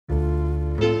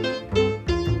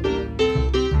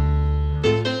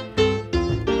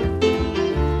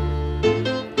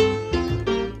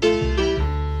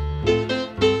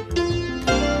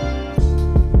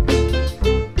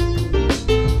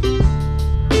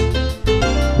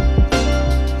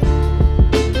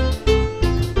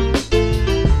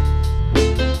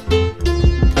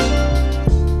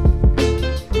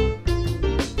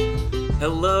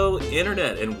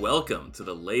Welcome to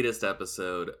the latest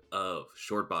episode of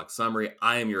Shortbox Summary.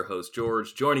 I am your host,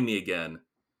 George. Joining me again,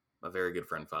 my very good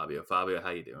friend, Fabio. Fabio,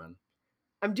 how you doing?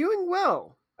 I'm doing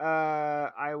well.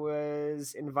 I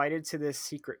was invited to this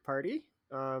secret party.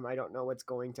 I don't know what's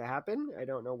going to happen. I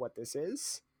don't know what this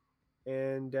is.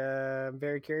 And I'm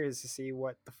very curious to see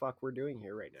what the fuck we're doing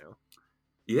here right now.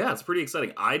 Yeah, it's pretty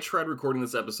exciting. I tried recording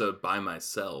this episode by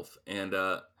myself, and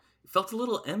it felt a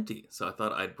little empty. So I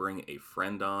thought I'd bring a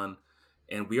friend on.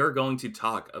 And we are going to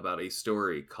talk about a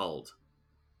story called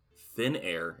Thin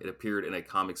Air. It appeared in a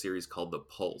comic series called The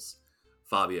Pulse.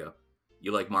 Fabio,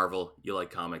 you like Marvel, you like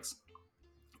comics,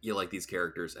 you like these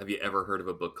characters. Have you ever heard of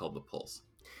a book called The Pulse?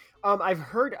 I've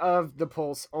heard of The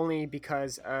Pulse only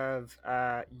because of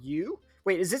you.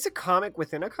 Wait, is this a comic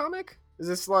within a comic? Is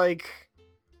this like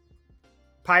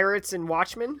Pirates and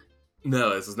Watchmen?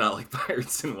 No, this is not like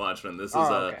Pirates and Watchmen. This is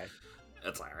okay.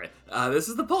 That's all right. This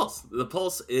is The Pulse. The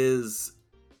Pulse is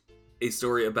a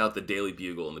story about the Daily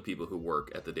Bugle and the people who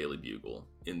work at the Daily Bugle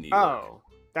in New York. Oh,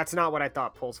 that's not what I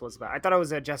thought Pulse was about. I thought it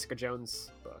was a Jessica Jones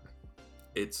book.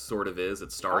 It sort of is.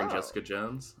 It's starring Jessica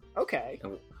Jones. Okay.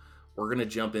 And we're going to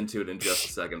jump into it in just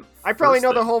a second. I probably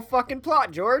know the whole fucking plot,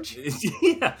 George.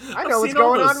 Yeah. I know what's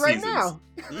going on right now.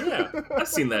 Yeah. I've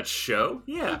seen that show.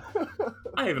 Yeah.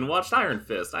 I even watched Iron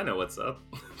Fist. I know what's up.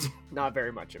 Not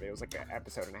very much of it. It was like an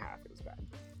episode and a half. It was bad.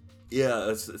 Yeah,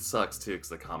 it sucks too because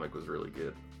the comic was really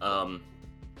good. All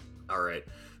right.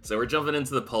 So we're jumping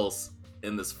into The Pulse,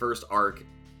 and this first arc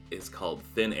is called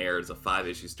Thin Air. It's a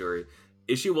 5-issue story.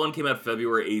 Issue 1 came out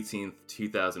February 18th,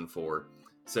 2004.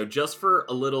 So just for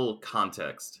a little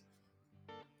context,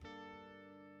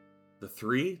 the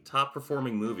 3 top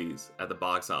performing movies at the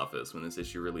box office when this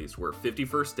issue released were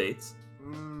 51st Dates,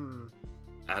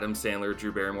 Adam Sandler,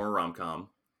 Drew Barrymore rom-com,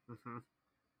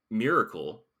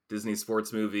 Miracle, Disney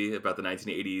sports movie about the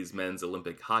 1980s men's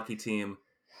Olympic hockey team.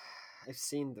 I've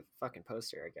seen the fucking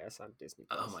poster, I guess, on Disney+.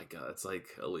 Oh my god, it's like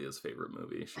Aaliyah's favorite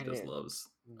movie. She just loves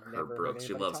her Never Brooks.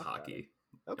 She loves hockey.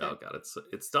 Okay. Oh god,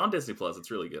 it's on Disney+.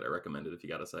 It's really good. I recommend it if you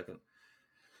got a second.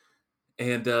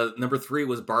 And number 3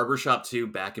 was Barbershop 2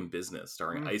 Back in Business,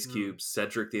 starring Ice Cube,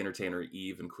 Cedric the Entertainer,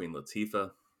 Eve, and Queen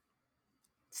Latifah.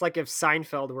 It's like if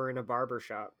Seinfeld were in a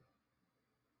barbershop.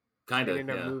 Kind of, in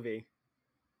a movie.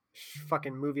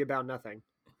 Fucking movie about nothing.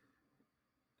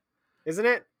 Isn't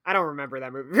it? I don't remember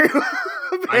that movie.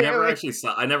 I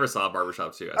never saw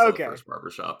Barbershop 2. I saw the first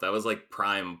Barbershop. That was like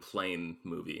prime plane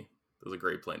movie. It was a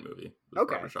great plane movie. It was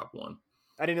Barbershop 1.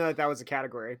 I didn't know that was a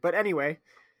category. But anyway,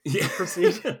 yeah.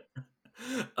 Proceed.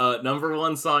 Number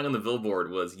 1 song on the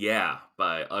Billboard was Yeah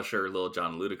by Usher, Lil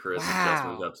Jon, Ludacris. Wow. It just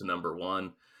moved up to number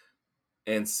 1.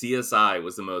 And CSI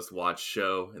was the most watched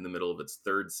show in the middle of its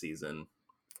 3rd season.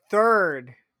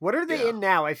 3rd? What are they in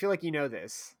now? I feel like you know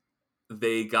this.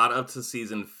 They got up to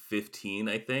season 15,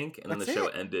 I think, and then the show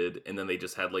ended, and then they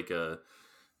just had like a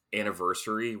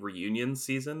anniversary reunion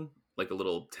season, like a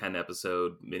little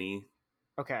 10-episode mini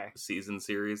season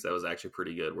series that was actually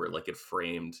pretty good, where like it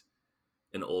framed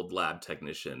an old lab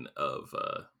technician of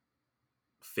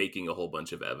faking a whole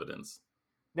bunch of evidence.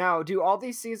 Now, do all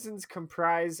these seasons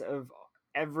comprise of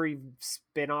every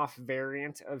spin-off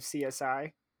variant of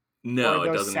CSI? No, or are those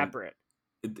it doesn't. Separate?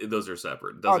 Those are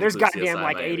separate. There's goddamn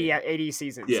like 80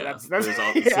 seasons. Yeah, that's there's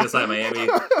CSI Miami.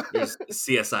 There's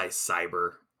CSI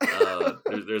Cyber.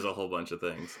 There's a whole bunch of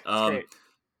things.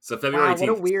 So February 18th. What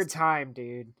a weird time,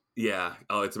 dude. Yeah.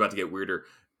 Oh, it's about to get weirder.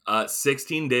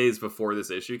 16 days before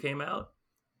this issue came out,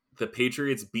 the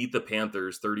Patriots beat the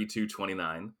Panthers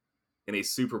 32-29 in a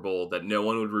Super Bowl that no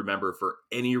one would remember for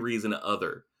any reason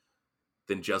other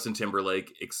than Justin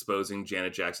Timberlake exposing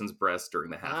Janet Jackson's breast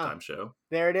during the halftime show.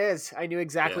 There it is. I knew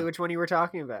exactly which one you were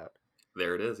talking about.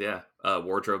 There it is, yeah.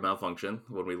 Wardrobe malfunction,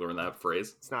 when we learned that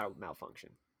phrase. It's not a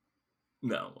malfunction.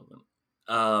 No, it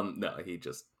wasn't. No, he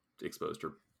just exposed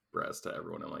her breast to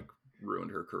everyone and, like,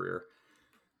 ruined her career.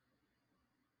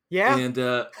 Yeah.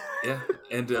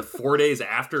 And 4 days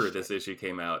after this issue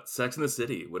came out, Sex and the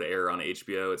City would air on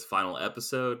HBO its final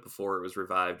episode before it was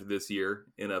revived this year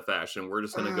in a fashion we're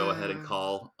just going to go ahead and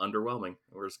call underwhelming.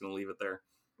 We're just going to leave it there.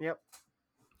 Yep.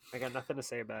 I got nothing to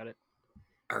say about it.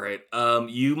 All right.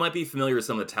 You might be familiar with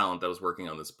some of the talent that was working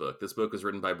on this book. This book was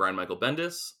written by Brian Michael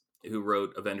Bendis, who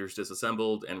wrote Avengers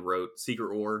Disassembled and wrote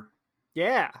Secret War.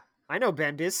 Yeah, I know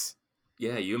Bendis.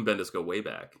 Yeah, you and Bendis go way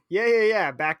back. Yeah.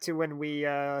 Back to when we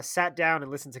sat down and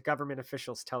listened to government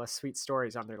officials tell us sweet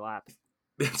stories on their lap.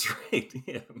 That's right.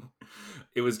 Yeah.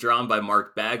 It was drawn by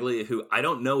Mark Bagley, who I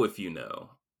don't know if you know.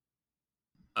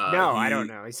 I don't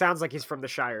know. He sounds like he's from the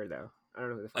Shire, though. I don't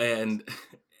know who the fuck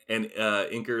and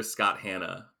inker Scott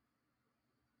Hanna.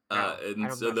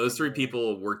 And so those 3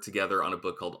 people worked together on a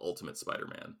book called Ultimate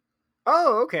Spider-Man.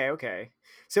 Oh, okay, okay.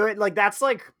 So it like that's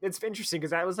like it's interesting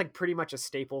because that was like pretty much a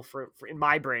staple for in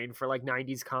my brain for like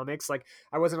 '90s comics. Like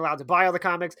I wasn't allowed to buy all the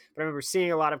comics, but I remember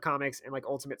seeing a lot of comics, and like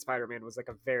Ultimate Spider-Man was like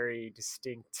a very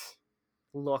distinct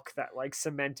look that like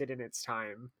cemented in its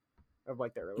time of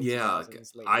like the early Yeah,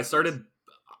 2000s, late I 90s. started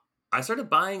I started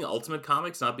buying Ultimate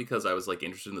Comics not because I was like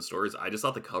interested in the stories. I just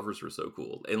thought the covers were so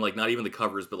cool. And like not even the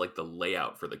covers, but like the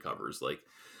layout for the covers, like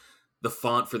the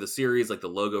font for the series, like the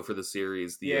logo for the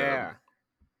series, Yeah.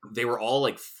 they were all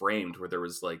like framed where there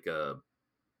was like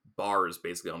bars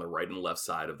basically on the right and left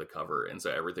side of the cover. And so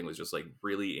everything was just like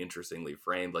really interestingly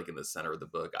framed like in the center of the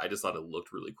book. I just thought it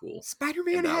looked really cool. And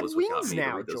Spider-Man that had was what got wings me to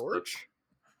now, read this book. George.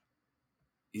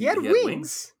 He He had had wings?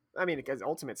 wings. I mean, because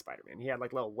Ultimate Spider-Man, he had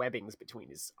like little webbings between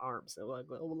his arms, so like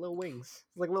little wings,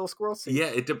 like little squirrel suit. Yeah,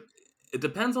 it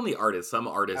depends on the artist. Some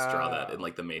artists draw that in Oh,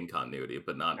 like the main continuity,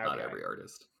 but not okay. every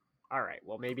artist. All right.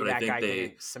 Well, maybe But I that think guy they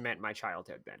didn't cement my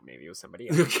childhood then. Maybe it was somebody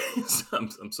else. okay, so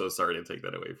I'm so sorry to take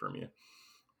that away from you.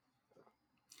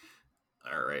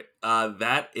 All right.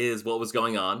 That is what was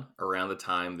going on around the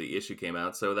time the issue came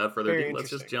out. So without further Very ado, let's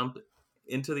just interesting. jump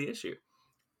into the issue.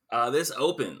 This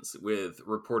opens with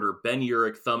reporter Ben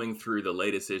Urich thumbing through the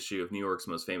latest issue of New York's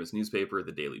most famous newspaper,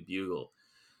 the Daily Bugle.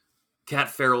 Kat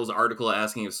Farrell's article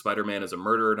asking if Spider-Man is a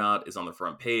murderer or not is on the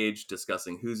front page,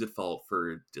 discussing who's at fault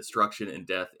for destruction and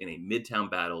death in a midtown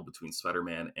battle between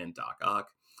Spider-Man and Doc Ock.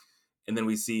 And then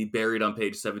we see buried on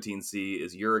page 17C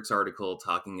is Urich's article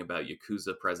talking about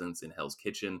Yakuza presence in Hell's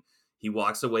Kitchen. He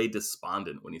walks away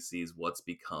despondent when he sees what's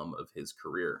become of his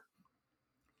career.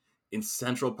 In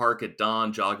Central Park at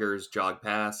dawn, joggers jog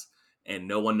past, and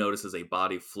no one notices a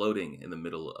body floating in the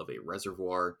middle of a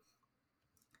reservoir.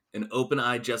 An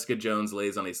open-eyed Jessica Jones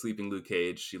lays on a sleeping Luke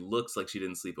Cage. She looks like she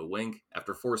didn't sleep a wink.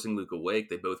 After forcing Luke awake,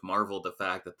 they both marvel at the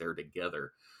fact that they're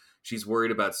together. She's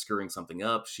worried about screwing something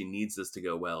up. She needs this to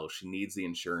go well. She needs the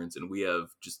insurance, and we have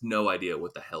just no idea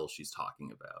what the hell she's talking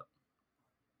about.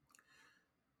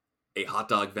 A hot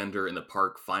dog vendor in the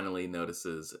park finally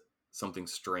notices something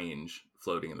strange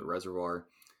floating in the reservoir.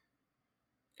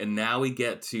 And now we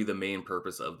get to the main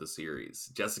purpose of the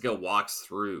series. Jessica walks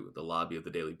through the lobby of the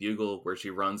Daily Bugle, where she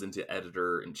runs into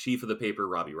editor-in-chief of the paper,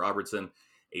 Robbie Robertson,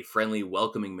 a friendly,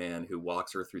 welcoming man who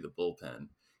walks her through the bullpen.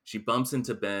 She bumps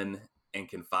into Ben and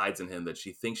confides in him that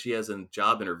she thinks she has a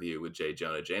job interview with J.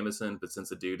 Jonah Jameson, but since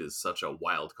the dude is such a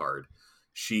wild card,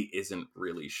 she isn't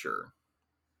really sure.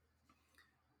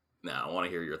 Now, I want to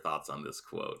hear your thoughts on this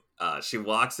quote. She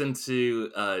walks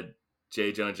into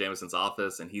J. Jonah Jameson's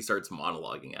office, and he starts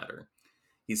monologuing at her.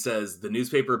 He says, "The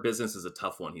newspaper business is a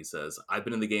tough one," he says. "I've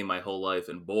been in the game my whole life,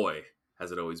 and boy,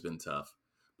 has it always been tough.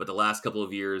 But the last couple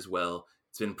of years, well,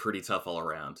 it's been pretty tough all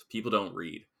around. People don't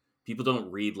read. People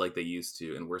don't read like they used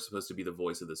to, and we're supposed to be the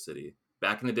voice of the city.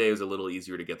 Back in the day, it was a little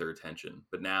easier to get their attention.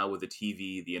 But now, with the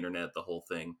TV, the internet, the whole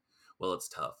thing, well, it's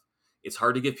tough. It's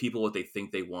hard to give people what they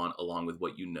think they want along with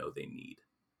what you know they need."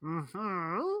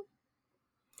 Mm-hmm.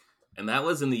 And that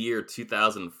was in the year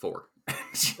 2004.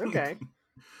 Okay.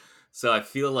 So I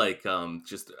feel like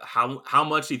just how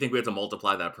much do you think we have to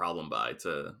multiply that problem by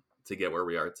to get where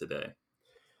we are today?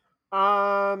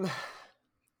 Um,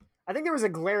 I think there was a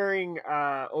glaring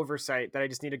oversight that I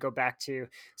just need to go back to.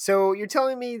 So you're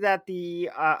telling me that the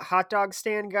hot dog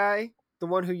stand guy, the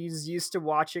one who is used to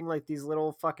watching like these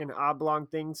little fucking oblong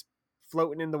things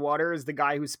floating in the water, is the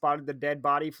guy who spotted the dead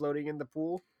body floating in the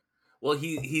pool? Well,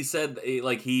 he said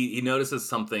like he notices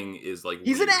something is like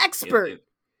He's an weird expert.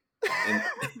 in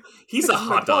he's a This is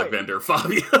my hot dog point. vendor,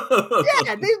 Fabio.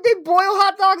 Yeah, they boil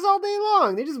hot dogs all day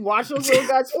long. They just watch those little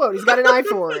guys float. He's got an eye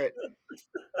for it.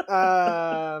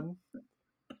 Um,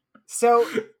 so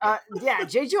yeah,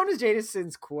 J. Jonah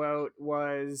Jameson's quote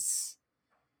was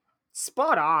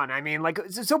spot on. I mean, like,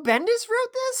 so Bendis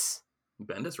wrote this?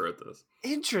 Bendis wrote this.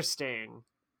 Interesting.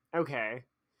 Okay.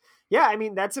 Yeah, I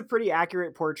mean, that's a pretty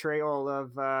accurate portrayal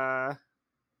of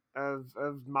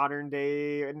modern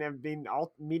day, and I mean,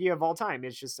 all media of all time.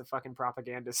 It's just a fucking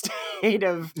propaganda state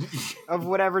of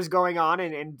whatever's going on,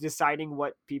 and deciding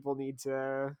what people need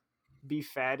to be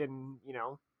fed, and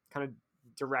kind of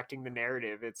directing the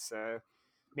narrative. It's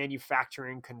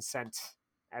manufacturing consent,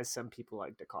 as some people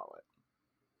like to call it.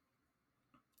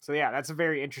 So yeah, that's a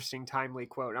very interesting, timely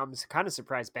quote. I'm kind of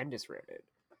surprised Bendis wrote it.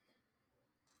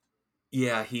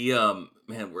 Yeah, he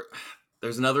man,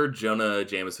 there's another Jonah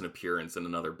Jameson appearance in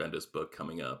another Bendis book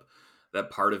coming up. That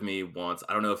part of me wants,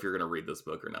 I don't know if you're going to read this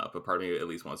book or not, but part of me at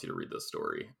least wants you to read this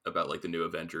story about like the new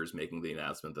Avengers making the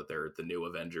announcement that they're the new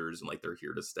Avengers and like they're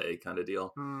here to stay kind of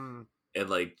deal. Hmm. And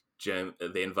like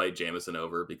they invite Jameson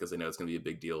over because they know it's going to be a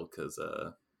big deal because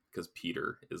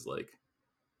Peter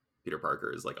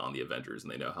Parker is like on the Avengers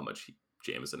and they know how much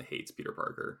Jameson hates Peter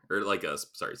Parker, or like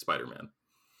sorry, Spider-Man.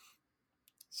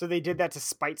 So they did that to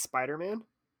spite Spider-Man?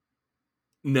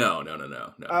 No.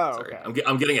 Oh, Sorry, okay.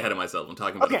 I'm getting ahead of myself. I'm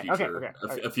talking about a Okay, okay, future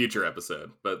okay. Okay. a future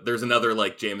episode, but there's another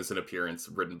like Jameson appearance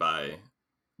written by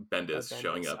By Bendis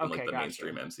showing Bendis. up in like Okay, the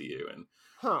mainstream gotcha. MCU, and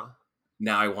Huh.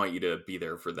 now I want you to be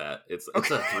there for that. It's a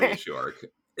three Okay. issue arc.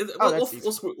 Oh, that's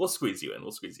decent. We'll squeeze you in.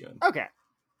 We'll squeeze you in. Okay.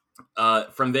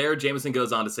 From there, Jameson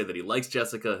goes on to say that he likes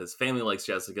Jessica. His family likes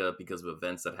Jessica because of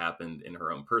events that happened in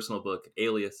her own personal book,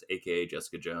 Alias, aka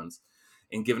Jessica Jones.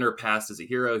 And given her past as a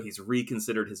hero, he's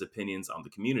reconsidered his opinions on the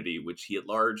community, which he at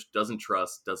large doesn't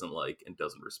trust, doesn't like, and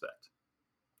doesn't respect.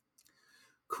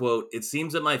 Quote, it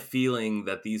seems that my feeling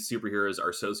that these superheroes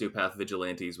are sociopath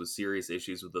vigilantes with serious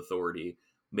issues with authority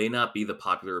may not be the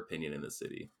popular opinion in the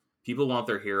city. People want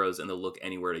their heroes and they'll look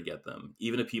anywhere to get them,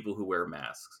 even to people who wear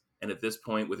masks. And at this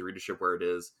point, with readership where it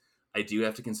is, I do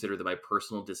have to consider that my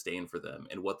personal disdain for them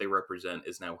and what they represent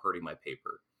is now hurting my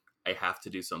paper. I have to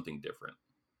do something different.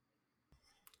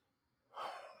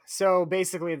 So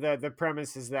basically the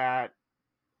premise is that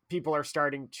people are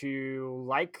starting to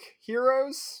like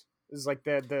heroes. Is like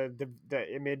the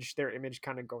image, their image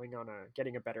kind of going on a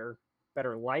getting a better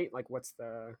light. Like what's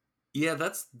the Yeah,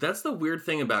 that's the weird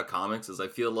thing about comics is I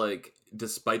feel like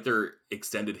despite their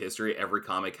extended history, every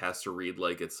comic has to read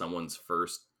like it's someone's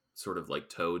first sort of like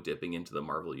toe dipping into the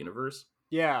Marvel universe.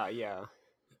 Yeah, yeah.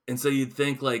 And so you'd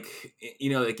think like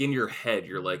like in your head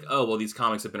you're like, "Oh, well these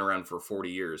comics have been around for 40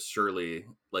 years. Surely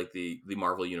like the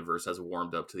Marvel universe has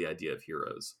warmed up to the idea of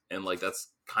heroes." And like that's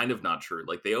kind of not true.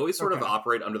 Like they always sort of Okay.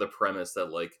 operate under the premise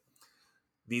that like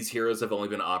these heroes have only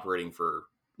been operating for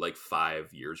like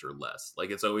 5 years or less. Like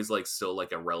it's always like still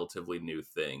like a relatively new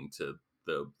thing to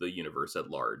the universe at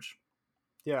large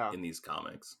Yeah. in these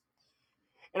comics.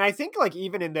 And I think like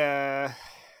even in the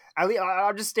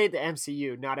I'll just state the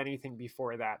MCU, not anything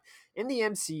before that. In the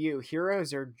MCU,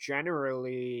 heroes are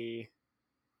generally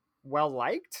well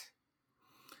liked.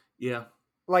 Yeah.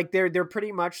 Like they're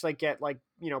pretty much like get like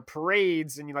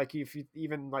parades and like if you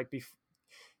even like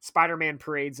Spider-Man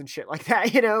parades and shit like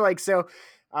that, like so.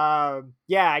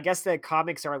 Yeah, I guess the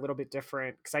comics are a little bit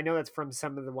different because I know that's from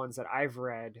some of the ones that I've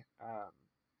read.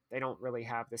 They don't really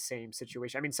have the same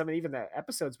situation. I mean, some of even the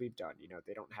episodes we've done,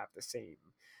 they don't have the same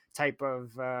type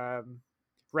of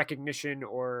recognition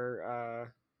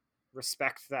or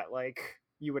respect that like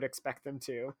you would expect them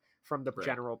to from the Right.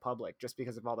 general public just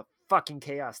because of all the fucking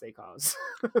chaos they cause.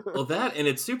 Well, that and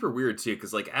it's super weird too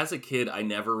because like as a kid, I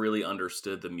never really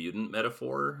understood the mutant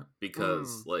metaphor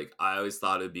because Mm, like I always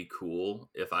thought it'd be cool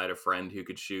if I had a friend who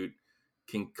could shoot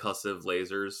concussive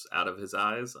lasers out of his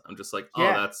eyes. I'm just like, oh,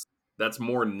 yeah, that's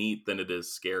more neat than it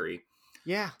is scary.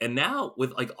 yeah. And now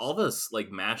with like all this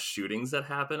like mass shootings that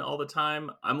happen all the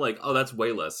time, I'm like, oh, that's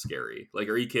way less scary. Like,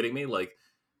 are you kidding me? Like,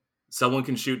 someone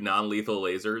can shoot non-lethal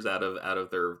lasers out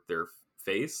of their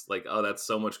face. Like, oh, that's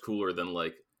so much cooler than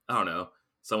like I don't know,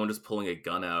 someone just pulling a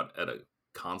gun out at a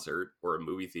concert or a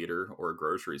movie theater or a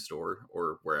grocery store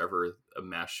or wherever a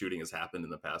mass shooting has happened in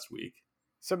the past week.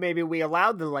 So maybe we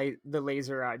allowed the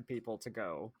laser-eyed people to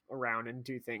go around and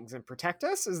do things and protect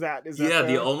us. Is that Yeah,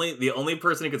 the the only the only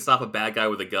person who can stop a bad guy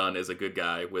with a gun is a good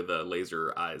guy with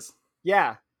laser eyes.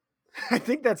 yeah? I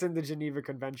think that's in the Geneva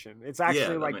Convention. It's Yeah,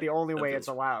 actually like the only that way it's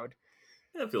feels allowed.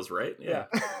 that feels right. Yeah.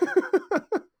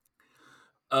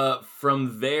 Yeah.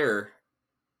 From there,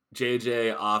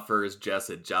 JJ offers Jess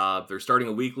a job. They're starting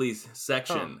a weekly Huh.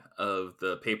 section of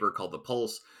the paper called The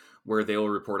Pulse, where they will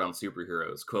report on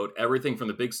superheroes. Quote, everything from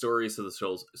the big stories to the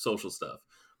social stuff.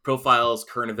 Profiles,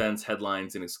 current events,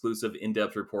 headlines, and exclusive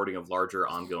in-depth reporting of larger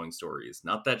ongoing stories.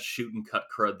 Not that shoot and cut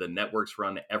crud the networks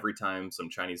run every time some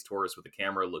Chinese tourist with a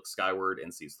camera looks skyward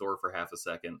and sees Thor for half a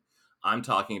second. I'm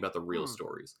talking about the real Hmm.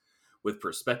 stories with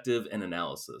perspective and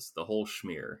analysis, the whole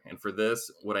schmear. And for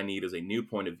this, what I need is a new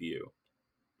point of view.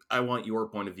 I want your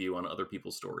point of view on other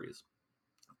people's stories.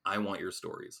 I want your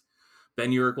stories. Ben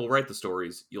Urich will write the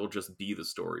stories. You'll just be the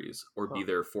stories or be Huh.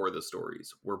 there for the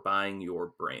stories. We're buying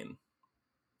your brain.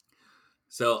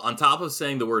 So, on top of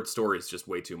saying the word story is just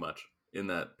way too much in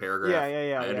that Yeah, paragraph, yeah,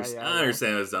 yeah, I yeah, understand. yeah, I yeah.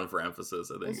 understand it's done for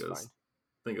emphasis. It's fine.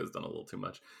 I think it was done a little too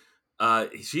much.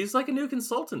 She's like a new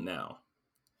consultant now,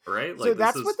 right? So Like this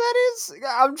that's what is that is?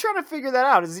 I'm trying to figure that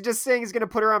out. Is he just saying he's going to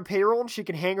put her on payroll and she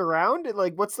can hang around?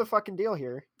 Like, what's the fucking deal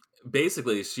here?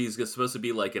 basically she's supposed to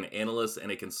be like an analyst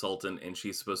and a consultant, and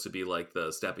she's supposed to be like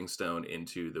the stepping stone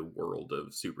into the world of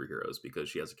superheroes because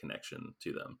she has a connection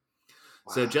to them.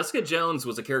 So Wow. Jessica Jones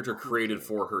was a character created Okay.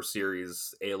 for her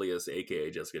series Alias,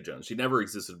 aka Jessica Jones. She never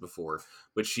existed before,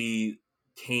 but she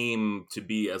came to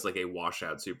be as like a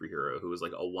washout superhero who was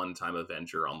like a one-time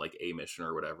Avenger on like a mission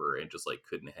or whatever and just like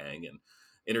couldn't hang. And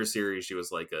In her series, she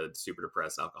was like a super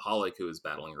depressed alcoholic who was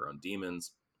battling her own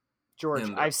demons. George,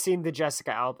 And I've seen the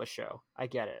Jessica Alba show. I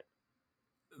get it.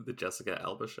 the Jessica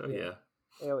Alba show, Yeah.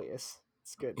 yeah. Alias.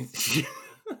 It's good.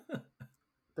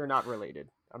 They're not related,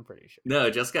 I'm pretty sure. No,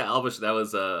 Jessica Alba, that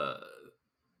was oh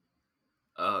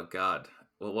god,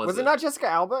 what was Was it it? not Jessica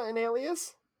Alba in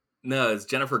Alias? No, it's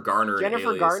Jennifer Garner in Jennifer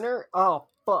Alias. Garner? Oh,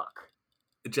 fuck.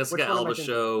 Jessica Which one am I Alba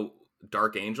thinking of? show,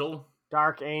 Dark Angel.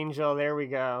 Dark Angel, there we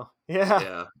go.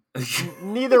 Yeah. Yeah.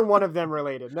 Neither one of them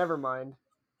related. Never mind.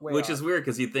 Way Which off. is weird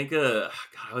because you think, God,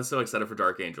 I was so excited for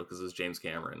Dark Angel because it was James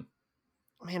Cameron.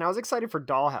 Man, I was excited for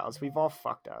Dollhouse. We've all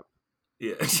fucked up.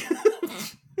 Yeah.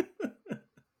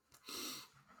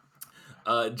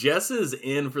 Jess is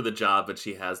in for the job, but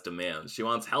she has demands. She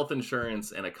wants health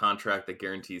insurance and a contract that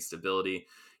guarantees stability.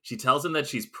 She tells him that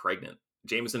she's pregnant.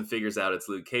 Jameson figures out it's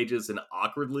Luke Cage's and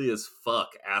awkwardly as fuck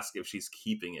asks if she's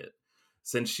keeping it.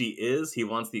 Since she is, he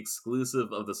wants the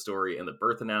exclusive of the story and the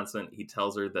birth announcement. He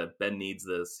tells her that Ben needs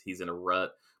this. He's in a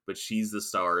rut, but she's the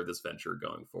star of this venture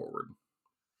going forward.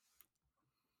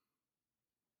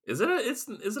 Is it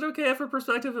okay if a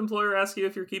prospective employer asks you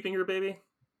if you're keeping your baby?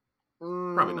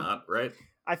 Probably not, right?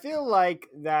 I feel like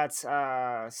that's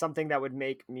something that would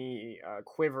make me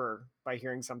quiver by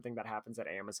hearing something that happens at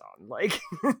Amazon. Like,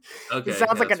 it Okay, sounds yeah,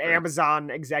 like that's an fair. Amazon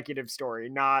executive story,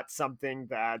 not something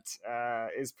that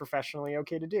is professionally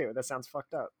okay to do. That sounds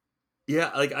fucked up.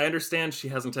 Yeah, like I understand she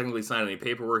hasn't technically signed any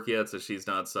paperwork yet, so she's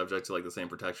not subject to like the same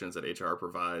protections that HR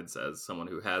provides as someone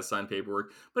who has signed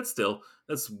paperwork. But still,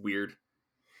 that's weird.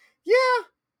 Yeah,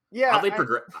 yeah, Oddly,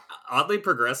 oddly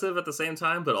progressive at the same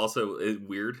time, but also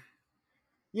weird.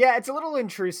 yeah. It's a little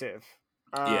intrusive.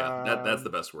 Yeah, that's the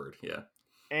best word. Yeah,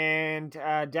 And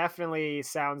definitely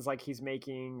sounds like he's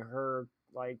making her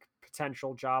like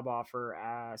potential job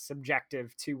offer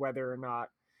subjective to whether or not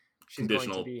she's going to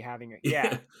conditional. be having it. Yeah,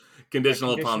 Yeah,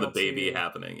 conditional upon the conditional baby to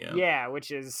happening. Yeah, yeah, which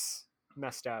is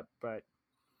messed up. But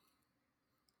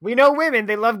we know women,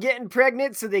 they love getting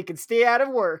pregnant so they can stay out of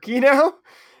work. You know,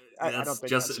 I don't that's think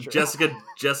just that's true.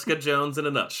 Jessica Jones in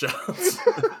a nutshell.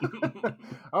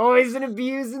 Always an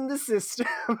abusing the system.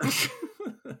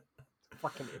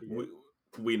 Fucking idiot.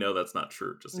 We know that's not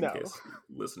true, just in No. case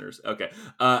listeners. Okay.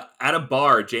 At a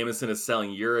bar, Jameson is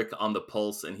selling Uric on the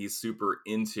pulse, and he's super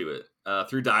into it.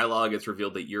 Through dialogue, it's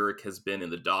revealed that Uric has been in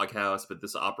the doghouse, but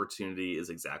this opportunity is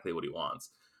exactly what he wants.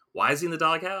 Why is he in the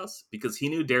doghouse? Because he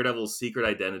knew Daredevil's secret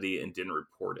identity and didn't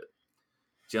report it.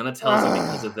 Jenna tells him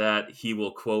because of that, he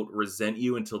will, quote, resent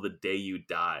you until the day you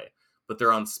die. But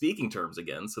they're on speaking terms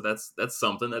again, so that's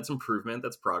something. That's improvement.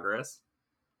 That's progress.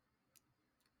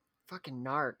 Fucking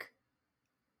narc.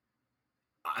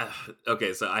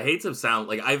 Okay, so I hate to sound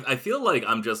like I feel like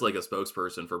I'm just like a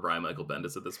spokesperson for Brian Michael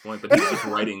Bendis at this point, but he was just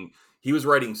writing he was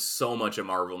writing so much at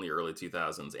Marvel in the early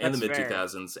 2000s and That's the mid fair.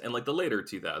 2000s and like the later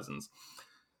 2000s.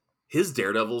 His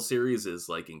Daredevil series is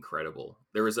like incredible.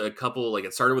 There was a couple like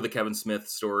it started with a Kevin Smith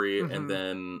story and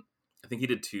then I think he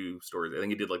did 2 stories. I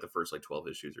think he did like the first like 12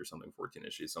 issues or something, 14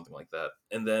 issues, something like that.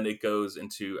 And then it goes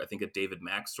into I think a David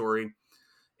Mack story.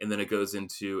 And then it goes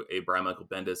into a Brian Michael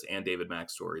Bendis and David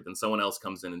Mack story. Then someone else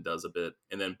comes in and does a bit,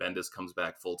 and then Bendis comes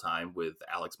back full time with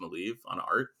Alex Maleev on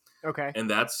art. Okay. And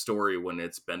that story, when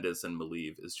it's Bendis and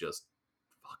Maleev, is just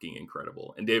fucking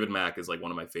incredible. And David Mack is like one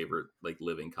of my favorite like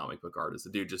living comic book artists.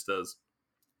 The dude just does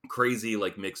crazy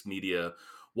like mixed media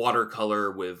watercolor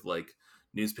with like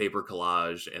newspaper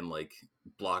collage and like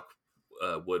block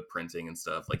wood printing and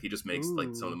stuff. Like he just makes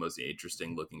like some of the most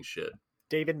interesting looking shit.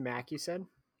 David Mack, you said?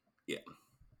 Yeah.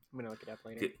 I'm gonna look it up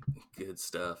later. Good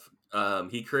stuff.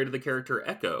 He created the character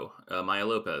Echo, Maya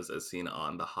Lopez, as seen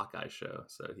on the Hawkeye show.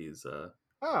 So he's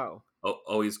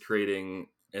always creating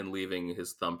and leaving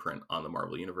his thumbprint on the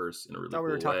Marvel universe in a really Thought we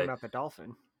cool were talking way. about the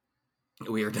dolphin.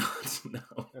 We are not. No.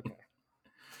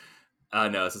 Okay.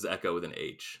 No, this is Echo with an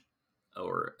H,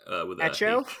 or with a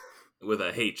Echo? H, with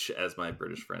a H, as my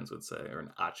British friends would say, or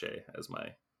an Ache, as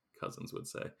my cousins would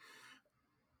say.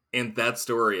 And that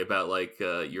story about like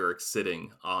Uric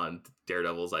sitting on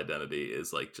Daredevil's identity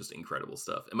is like just incredible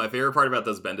stuff. And my favorite part about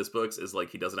those Bendis books is like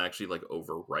he doesn't actually like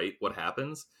overwrite what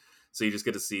happens, so you just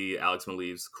get to see Alex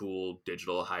Maleev's cool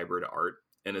digital hybrid art,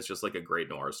 and it's just like a great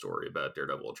noir story about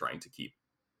Daredevil trying to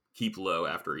keep low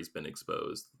after he's been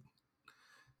exposed.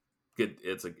 Good,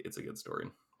 it's a good story.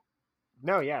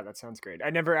 No, yeah, that sounds great.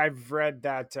 I've read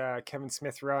that Kevin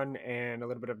Smith run and a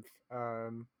little bit of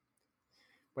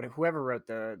but whoever wrote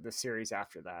the series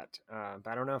after that. But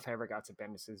I don't know if I ever got to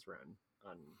Bendis's run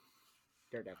on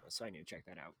Daredevil, so I need to check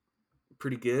that out.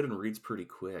 Pretty good and reads pretty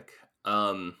quick.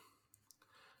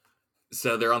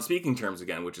 So they're on speaking terms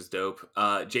again, which is dope.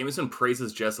 Jameson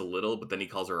praises Jess a little, but then he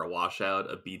calls her a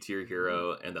washout, a B tier Hmm.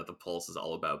 hero, and that the pulse is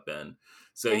all about Ben.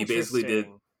 So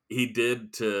Interesting. he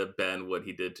did to Ben what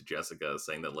he did to Jessica,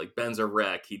 saying that like Ben's a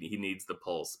wreck, he needs the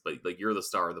pulse, but like you're the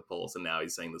star of the pulse, and now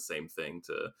he's saying the same thing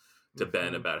to Ben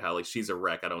Hmm. about how like she's a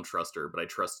wreck, I don't trust her, but I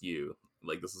trust you.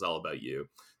 Like this is all about you.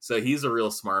 So he's a real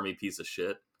smarmy piece of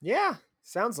shit. Yeah,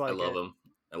 sounds I like love it. him.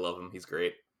 I love him. He's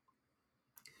great.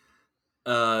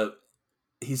 Uh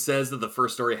he says that the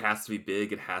first story has to be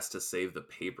big, it has to save the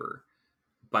paper.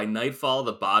 By nightfall,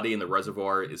 the body in the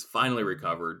reservoir is finally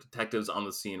recovered. Detectives on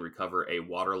the scene recover a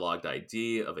waterlogged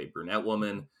ID of a brunette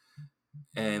woman,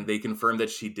 and they confirm that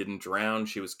she didn't drown.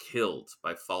 She was killed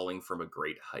by falling from a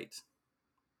great height.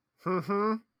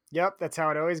 Hmm. Yep, that's how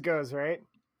it always goes, right?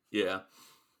 Yeah,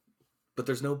 but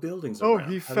there's no buildings Oh, around.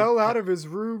 he How did fell out of his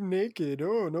room naked.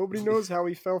 Oh, nobody knows how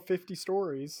he fell 50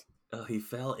 stories. he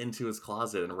fell into his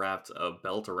closet and wrapped a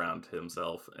belt around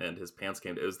himself, and his pants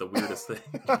came. It was the weirdest thing.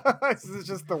 This is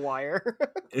just the wire.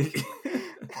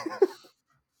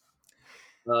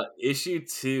 Issue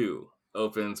 2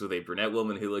 opens with a brunette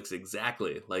woman who looks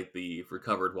exactly like the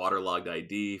recovered waterlogged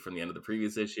ID from the end of the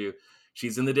previous issue.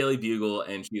 She's in the Daily Bugle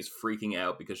and she is freaking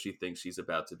out because she thinks she's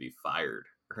about to be fired.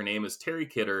 Her name is Terry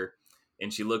Kidder,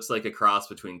 and she looks like a cross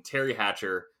between Terry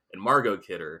Hatcher and Margot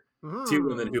Kidder, two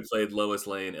women Hmm. who played Lois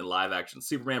Lane in live action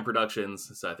Superman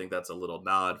productions. So I think that's a little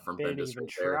nod from They didn't Bendis even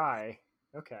right there. try.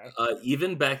 Okay.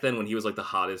 Even back then, when he was like the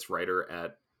hottest writer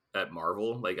at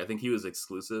Marvel, like I think he was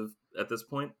exclusive at this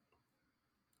point.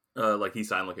 Like he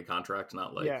signed like a contract,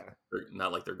 Yeah.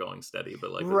 not like they're going steady,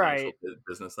 but like an actual Right.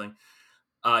 business thing.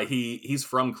 He's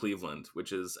from Cleveland,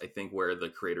 which is I think where the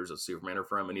creators of Superman are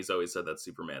from, and he's always said that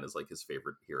Superman is like his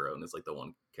favorite hero and is like the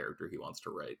one character he wants to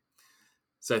write.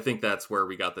 So I think that's where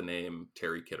we got the name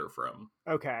Terry Kidder from.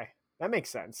 Okay. That makes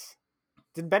sense.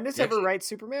 Did Bendis He ever actually write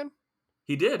Superman?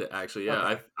 he did actually, yeah.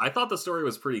 Okay. I thought the story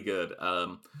was pretty good. I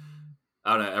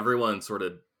don't know. Everyone sort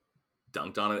of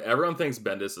dunked on it. Everyone thinks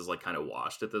Bendis is like kind of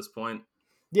washed at this point.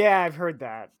 Yeah, I've heard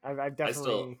that. I've I still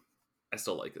definitely. I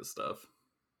still like his stuff.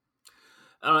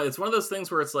 I don't know. It's one of those things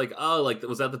where it's like, oh, like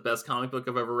was that the best comic book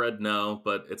I've ever read? No,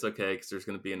 but it's okay because there's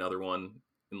going to be another one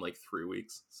in like 3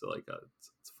 weeks, so like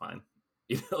it's fine.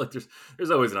 You know, like there's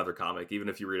always another comic, even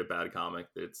if you read a bad comic.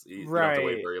 You don't have to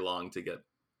wait Right. very long to get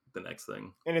the next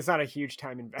thing. And it's not a huge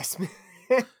time investment.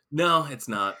 No, it's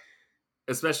not.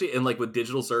 Especially in like with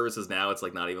digital services now, it's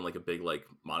like not even like a big like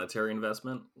monetary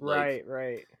investment. Like Right,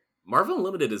 right. Marvel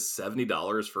Unlimited is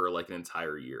 $70 for like an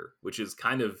entire year, which is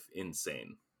kind of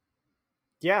insane.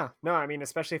 Yeah, no, I mean,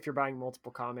 especially if you're buying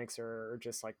multiple comics or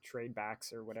just like trade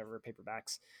backs or whatever,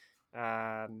 paperbacks.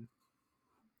 Um,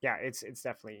 yeah, it's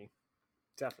definitely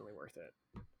worth it.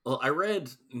 Well, I read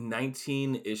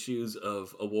 19 issues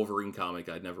of a Wolverine comic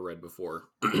I'd never read before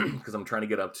because I'm trying to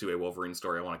get up to a Wolverine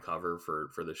story I want to cover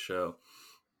for this show,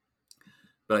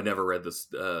 but I never read this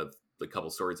the couple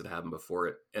stories that happened before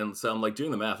it, and so I'm like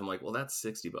doing the math. I'm like, well, that's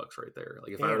 $60 right there.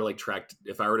 Like Damn.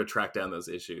 if I were to track down those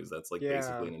issues, that's like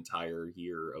basically Yeah. an entire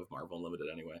year of Marvel Unlimited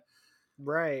anyway.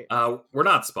 Right. We're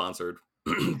not sponsored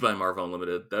by Marvel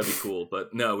Unlimited. That'd be cool,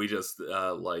 but no, we just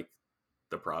like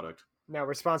the product. No,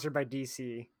 we're sponsored by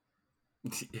DC.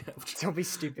 Yeah. Don't be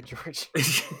stupid, George.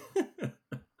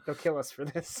 They'll kill us for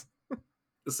this.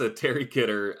 So Terry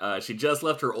Kidder, she just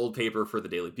left her old paper for the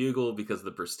Daily Bugle because of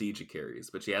the prestige it carries,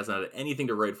 but she hasn't had anything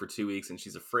to write for 2 weeks, and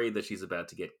she's afraid that she's about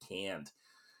to get canned.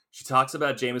 She talks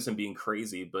about Jameson being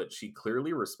crazy, but she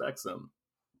clearly respects him.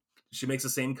 She makes the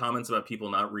same comments about people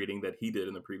not reading that he did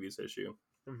in the previous issue.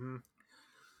 Mm-hmm.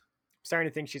 Starting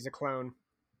to think she's a clone.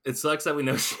 It sucks that we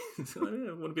know she it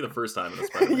wouldn't be the first time in a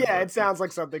Spider-Man Yeah, book. it sounds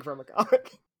like something from a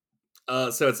comic.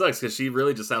 So it sucks because she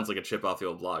really just sounds like a chip off the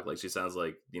old block. Like she sounds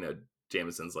like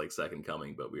Jameson's like second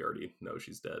coming, but we already know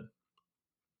she's dead.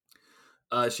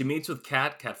 She meets with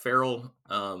Cat Farrell.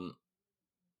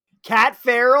 Cat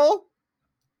Farrell.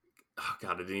 Oh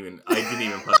god, I didn't even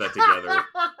put that together.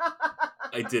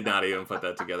 I did not even put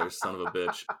that together, son of a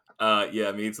bitch.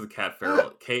 Yeah, meets with Cat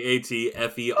Farrell.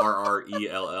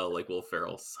 Katferrell, like Will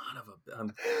Ferrell. Son of a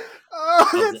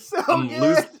Oh, that's so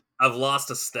good. I've lost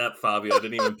a step, Fabio. I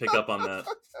didn't even pick up on that.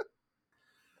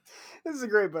 This is a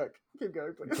great book. Keep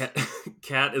going, please.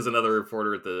 Cat is another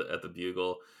reporter at the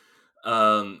Bugle.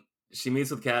 She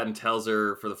meets with Kat and tells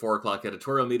her for the 4 o'clock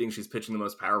editorial meeting she's pitching the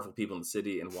most powerful people in the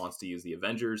city and wants to use the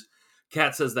Avengers.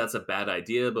 Kat says that's a bad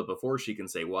idea, but before she can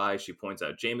say why, she points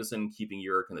out Jameson keeping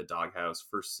Yurik in the doghouse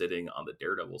for sitting on the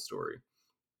Daredevil story.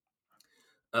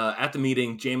 At the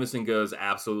meeting, Jameson goes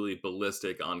absolutely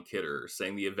ballistic on Kidder,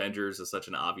 saying the Avengers is such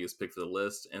an obvious pick for the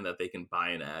list and that they can buy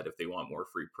an ad if they want more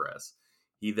free press.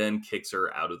 He then kicks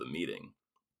her out of the meeting.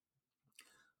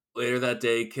 Later that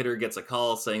day, Kidder gets a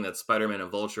call saying that Spider-Man and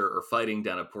Vulture are fighting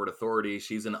down at Port Authority.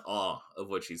 She's in awe of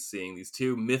what she's seeing. These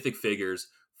two mythic figures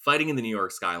fighting in the New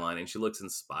York skyline, and she looks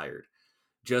inspired.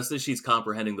 Just as she's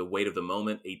comprehending the weight of the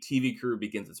moment, a TV crew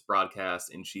begins its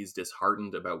broadcast, and she's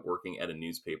disheartened about working at a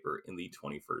newspaper in the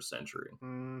 21st century.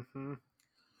 Mm-hmm.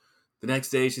 The next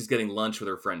day, she's getting lunch with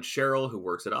her friend Cheryl, who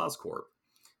works at Oscorp.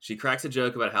 She cracks a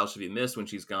joke about how she'll be missed when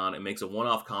she's gone and makes a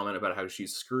one-off comment about how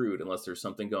she's screwed unless there's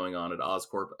something going on at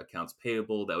Oscorp accounts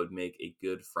payable that would make a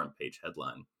good front-page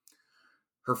headline.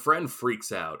 Her friend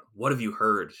freaks out. "What have you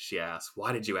heard?" she asks.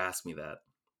 "Why did you ask me that?"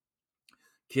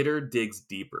 Kidder digs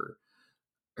deeper.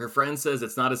 Her friend says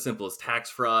it's not as simple as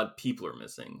tax fraud. People are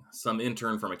missing. Some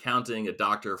intern from accounting, a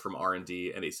doctor from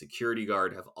R&D, and a security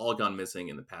guard have all gone missing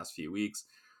in the past few weeks.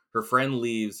 Her friend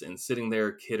leaves, and sitting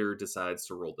there, Kidder decides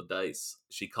to roll the dice.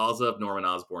 She calls up Norman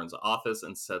Osborn's office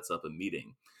and sets up a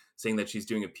meeting, saying that she's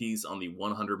doing a piece on the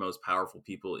 100 most powerful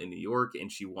people in New York, and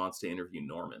she wants to interview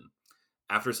Norman.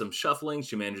 After some shuffling,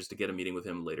 she manages to get a meeting with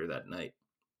him later that night.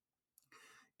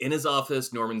 In his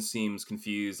office, Norman seems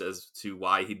confused as to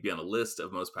why he'd be on a list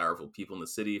of most powerful people in the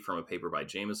city from a paper by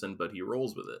Jameson, but he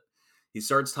rolls with it. He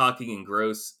starts talking in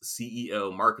gross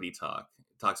CEO marketing talk.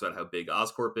 He talks about how big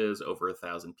Oscorp is, over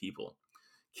 1,000 people.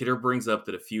 Kidder brings up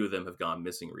that a few of them have gone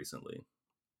missing recently.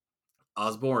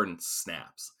 Osborn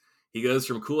snaps. He goes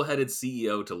from cool-headed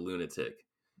CEO to lunatic.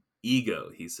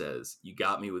 "Ego," he says. "You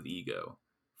got me with ego."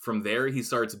 From there, he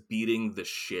starts beating the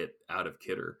shit out of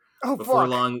Kidder. Oh, Before fuck.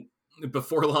 long,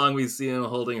 before long, we see him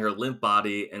holding her limp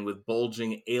body, and with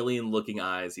bulging, alien-looking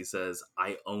eyes, he says,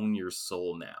 "I own your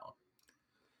soul now."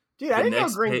 Dude, I The didn't know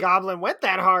next Green Goblin went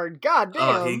that hard. God he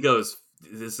damn. goes,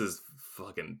 "This is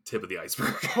fucking tip of the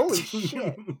iceberg." Holy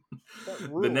shit. That The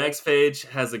rules. next page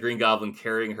has the Green Goblin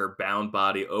carrying her bound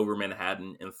body over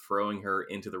Manhattan and throwing her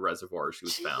into the reservoir she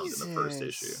was found in the first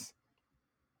issue. Jesus.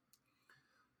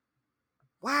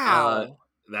 Uh, Wow.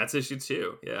 that's issue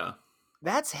 2, yeah.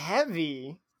 That's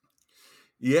heavy.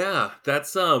 Yeah,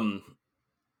 that's not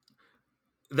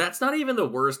even the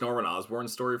worst Norman Osborn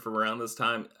story from around this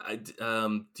time.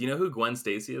 Do you know who Gwen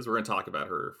Stacy is? We're going to talk about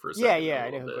her for a Yeah, second in a yeah, I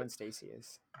know little who bit. Gwen Stacy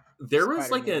is. There was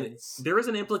Spider-Man's. there was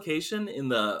an implication in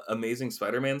the Amazing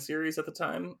Spider-Man series at the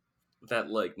time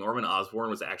that like Norman Osborn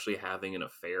was actually having an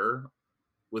affair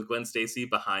with Gwen Stacy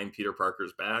behind Peter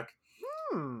Parker's back,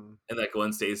 Hmm. and that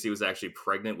Gwen Stacy was actually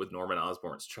pregnant with Norman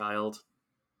Osborn's child.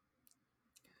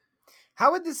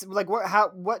 How would this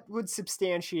what would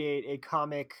substantiate a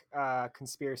comic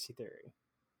conspiracy theory?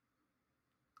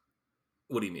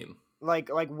 What do you mean?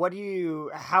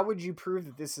 How would you prove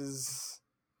that this is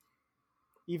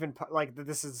even that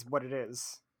this is what it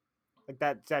is? Like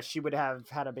that she would have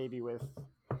had a baby with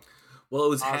Well, it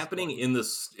was happening Osborn.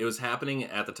 it was happening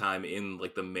at the time in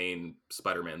like the main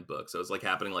Spider-Man book. So it was like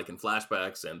happening like in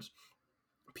flashbacks and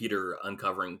Peter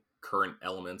uncovering current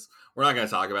elements. We're not going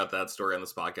to talk about that story on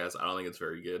this podcast. I don't think it's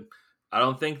very good.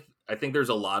 I think there's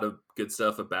a lot of good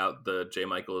stuff about the J.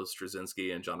 Michael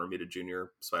Straczynski and John Romita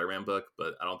Jr. Spider-Man book,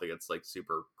 but I don't think it's like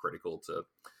super critical to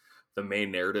the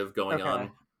main narrative going Okay.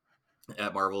 on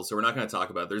at Marvel. So we're not going to talk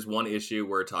about it. There's one issue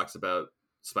where it talks about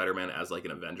Spider-Man as like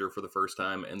an Avenger for the first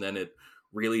time, and then it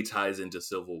really ties into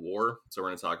Civil War. So we're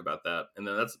going to talk about that. And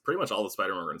then that's pretty much all the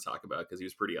Spider-Man we're going to talk about because he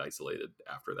was pretty isolated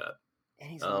after that. And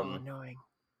he's a little annoying.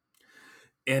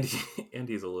 And and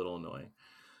he's a little annoying.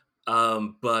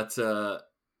 But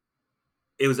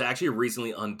it was actually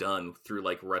recently undone through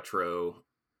like retro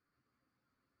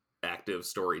active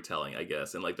storytelling, I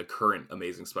guess, in like the current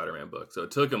Amazing Spider-Man book. So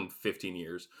it took them 15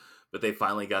 years, but they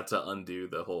finally got to undo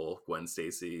the whole Gwen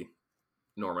Stacy,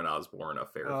 Norman Osborn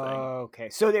affair thing. Okay,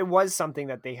 so it was something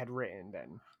that they had written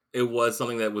then. It was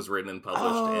something that was written and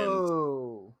published,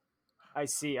 and I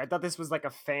see. I thought this was like a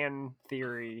fan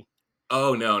theory.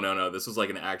 oh no, this was like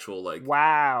an actual like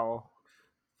Wow.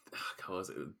 how was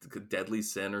it? Deadly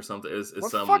Sin or something. It's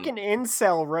What some fucking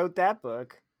incel wrote that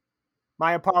book?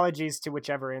 My apologies to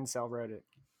whichever incel wrote it.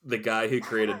 the guy who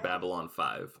created Babylon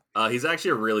 5. He's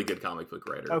actually a really good comic book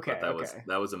writer, Okay, but that okay.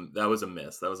 was a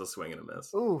miss. That was a swing and a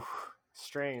miss. Ooh,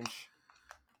 strange.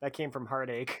 That came from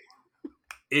heartache.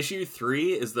 Issue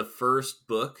 3 is the first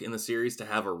book in the series to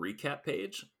have a recap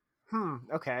page.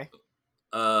 Okay.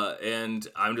 And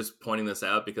I'm just pointing this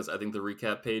out because I think the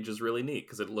recap page is really neat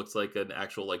because it looks like an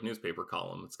actual like newspaper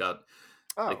column. It's got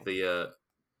like the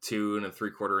 2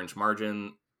 3/4 inch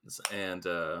margin and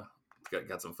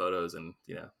got some photos and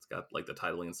it's got like the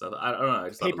titling and stuff. I don't know. I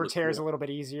just Paper thought it tears cool. a little bit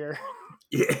easier.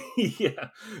 Yeah.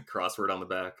 Crossword on the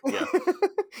back. Yeah.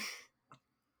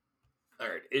 All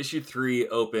right. Issue 3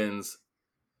 opens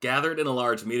Gathered in a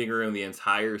large meeting room, the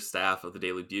entire staff of the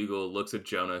Daily Bugle looks at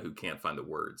Jonah, who can't find the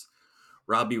words.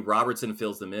 Robbie Robertson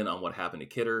fills them in on what happened to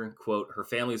Kidder. Quote, her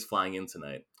family's flying in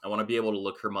tonight. I want to be able to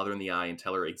look her mother in the eye and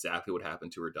tell her exactly what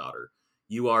happened to her daughter.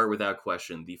 You are, without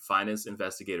question, the finest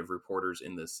investigative reporters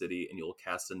in this city, and you'll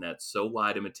cast a net so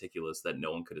wide and meticulous that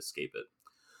no one could escape it.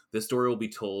 This story will be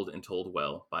told, and told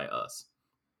well, by us.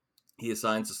 He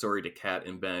assigns the story to Kat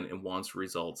and Ben and wants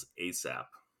results ASAP.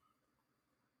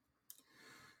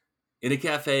 In a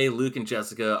cafe, Luke and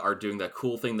Jessica are doing that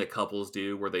cool thing that couples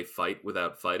do where they fight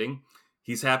without fighting.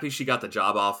 He's happy she got the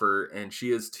job offer, and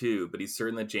she is too, but he's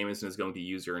certain that Jameson is going to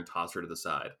use her and toss her to the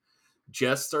side.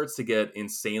 Jess starts to get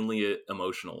insanely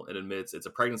emotional and admits it's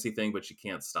a pregnancy thing, but she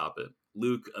can't stop it.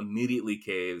 Luke immediately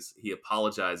caves. He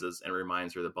apologizes and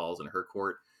reminds her the ball's in her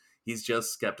court. He's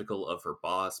just skeptical of her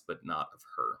boss, but not of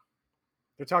her.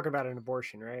 They're talking about an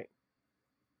abortion, right?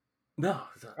 No.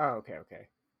 Oh, okay.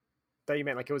 Thought you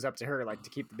meant like it was up to her, like to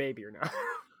keep the baby or not.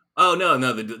 Oh, no,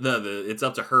 it's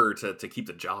up to her to keep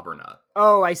the job or not.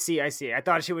 Oh, I see. I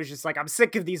thought she was just like, I'm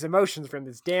sick of these emotions from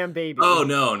this damn baby. Oh,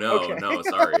 no, Okay.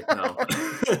 sorry, no.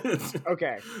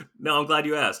 Okay. No, I'm glad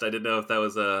you asked. I didn't know if that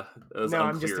was No, unclear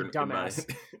I'm just a dumbass.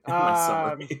 in my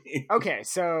summary. Okay,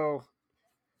 so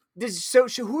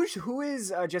who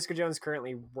is Jessica Jones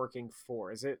currently working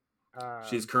for? Is it?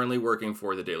 She's currently working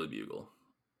for the Daily Bugle.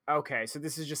 Okay, so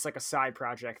this is just like a side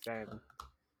project then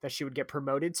that she would get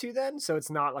promoted to then? So it's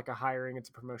not like a hiring, it's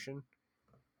a promotion?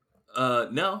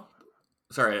 No.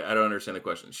 Sorry, I don't understand the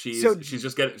question. She's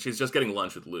just getting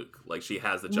lunch with Luke. Like she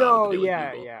has the job No, at the Daily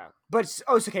yeah, Bugle. yeah. But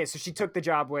okay, so she took the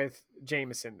job with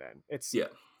Jameson then. It's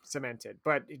cemented.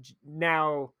 But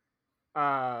now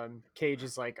Cage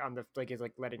is like on the is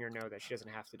like letting her know that she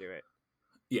doesn't have to do it.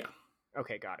 Yeah.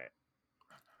 Okay, got it.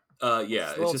 Yeah,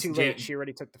 it's a little too late. She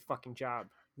already took the fucking job,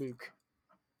 Luke.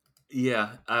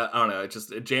 Yeah, I don't know. It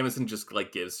just Jameson just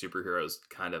like gives superheroes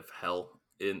kind of hell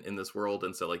in this world,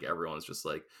 and so like everyone's just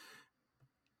like,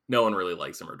 no one really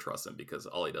likes him or trusts him because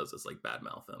all he does is like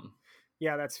badmouth them.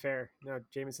 Yeah, that's fair. No,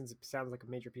 Jameson sounds like a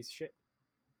major piece of shit.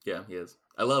 Yeah, he is.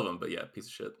 I love him, but yeah, piece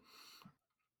of shit.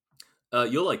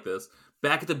 You'll like this.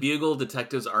 Back at the Bugle,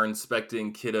 detectives are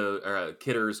inspecting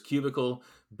Kidder's cubicle.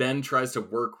 Ben tries to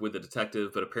work with the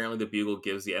detective, but apparently the Bugle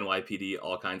gives the NYPD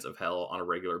all kinds of hell on a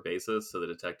regular basis, so the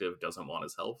detective doesn't want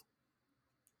his help.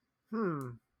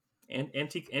 And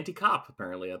anti cop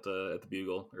apparently at the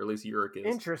Bugle, or at least Urich is.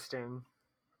 Interesting.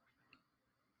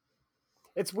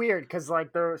 It's weird because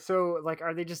like they're so like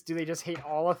are they just do they just hate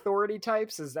all authority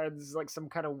types? Is that like some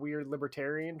kind of weird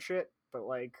libertarian shit, but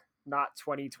like not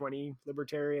 2020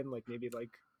 libertarian, like maybe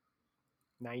like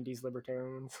 90s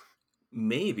libertarians?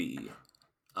 Maybe.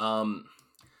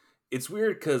 It's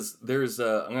weird because there's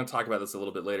I'm going to talk about this a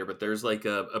little bit later, but there's like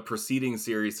a preceding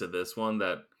series to this one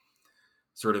that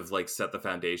sort of like set the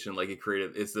foundation. Like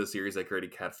it's the series that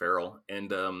created Kat Farrell,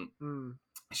 and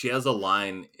she has a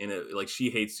line in it like she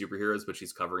hates superheroes, but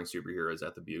she's covering superheroes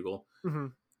at the Bugle,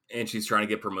 and she's trying to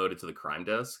get promoted to the crime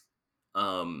desk.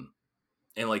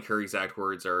 And like her exact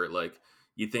words are like,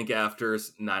 "You think after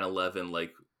 9/11,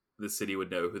 like the city would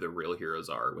know who the real heroes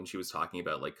are?" When she was talking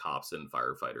about like cops and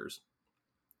firefighters,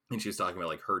 and she was talking about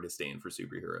like her disdain for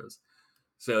superheroes.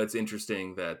 So it's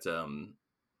interesting that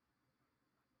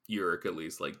Urich at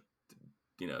least like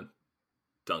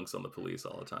dunks on the police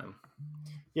all the time.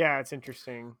 Yeah, it's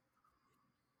interesting.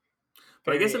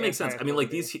 But I guess it makes sense. I mean, like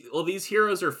these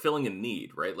heroes are filling a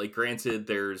need, right? Like, granted,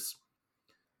 there's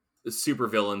super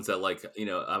villains that like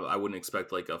I wouldn't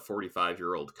expect like a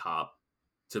 45-year-old cop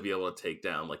to be able to take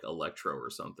down like Electro or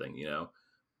something,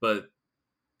 but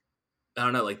I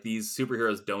don't know, like these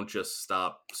superheroes don't just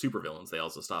stop supervillains, they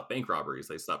also stop bank robberies,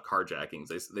 they stop carjackings,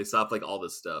 they stop like all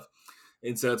this stuff.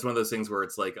 And so it's one of those things where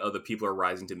it's like, oh, the people are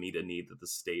rising to meet a need that the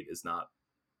state is not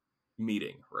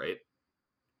meeting, right?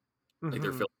 Like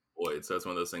they're filling a void. So it's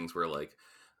one of those things where like,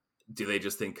 do they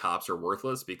just think cops are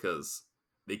worthless because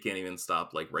they can't even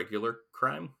stop like regular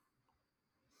crime?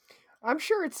 I'm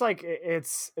sure it's like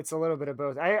it's a little bit of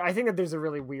both. I think that there's a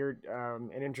really weird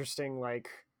and interesting like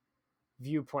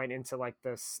viewpoint into like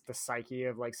the psyche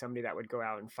of like somebody that would go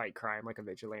out and fight crime like a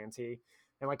vigilante,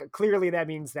 and like clearly that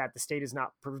means that the state is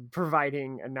not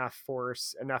providing enough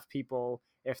force, enough people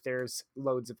if there's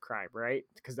loads of crime, right?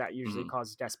 Because that usually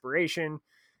causes desperation.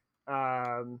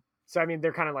 So I mean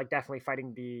they're kind of like definitely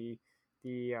fighting the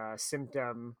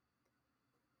symptom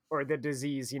or the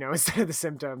disease, instead of the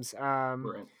symptoms.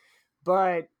 Right.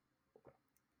 But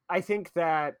I think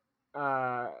that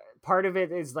part of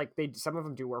it is like some of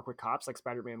them do work with cops, like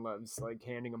Spider-Man loves like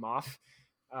handing them off.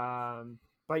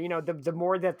 But the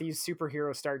more that these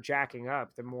superheroes start jacking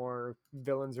up, the more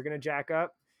villains are going to jack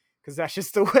up. because that's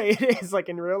just the way it is. Like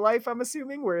in real life, I'm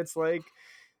assuming, where it's like,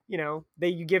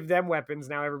 you give them weapons,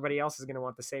 now everybody else is gonna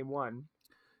want the same one.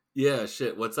 Yeah,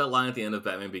 shit. What's that line at the end of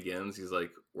Batman Begins? He's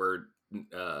like, where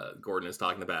Gordon is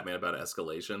talking to Batman about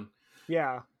escalation,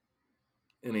 Yeah,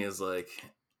 and he is like,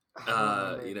 I don't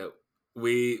remember. you know,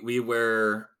 we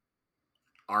wear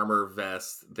armor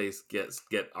vests. They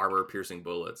get armor piercing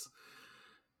bullets,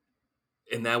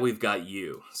 and now we've got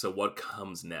you. So what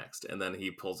comes next? And then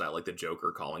he pulls out like the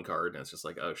Joker calling card, and it's just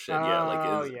like, oh shit, yeah. Like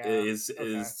Oh yeah. Okay. is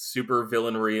super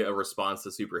villainry a response to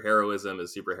superheroism?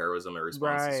 Is superheroism a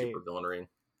response to Right. super villainry?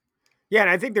 Yeah, and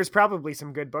I think there's probably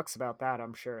some good books about that.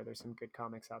 I'm sure there's some good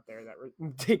comics out there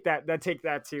that take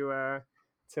that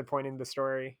to point in the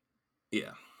story.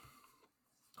 Yeah,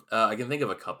 I can think of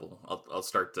a couple. I'll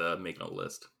start making a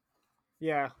list.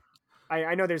 Yeah,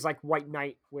 I know there's like White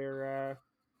Knight where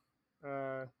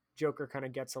Joker kind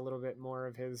of gets a little bit more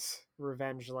of his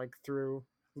revenge like through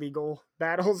legal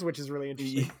battles, which is really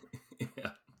interesting.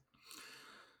 Yeah.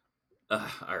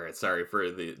 All right, sorry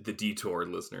for the detour,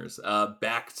 listeners.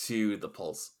 Back to the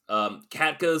Pulse.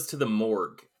 Kat goes to the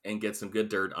morgue and gets some good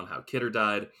dirt on how Kidder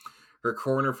died. Her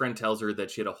coroner friend tells her that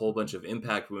she had a whole bunch of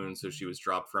impact wounds, so she was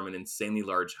dropped from an insanely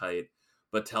large height,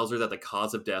 but tells her that the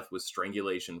cause of death was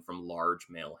strangulation from large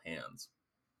male hands.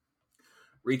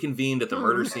 Reconvened at the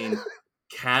murder Hmm. scene,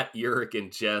 Kat, Yurik,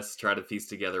 and Jess try to piece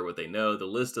together what they know. The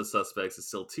list of suspects is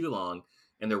still too long,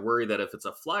 and they're worried that if it's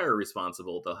a flyer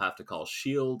responsible, they'll have to call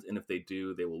S.H.I.E.L.D., and if they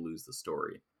do, they will lose the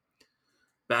story.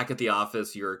 Back at the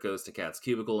office, Yurik goes to Kat's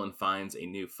cubicle and finds a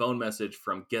new phone message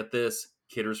from, get this,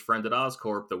 Kidder's friend at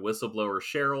Oscorp, the whistleblower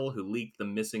Cheryl, who leaked the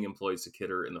missing employees to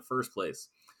Kidder in the first place.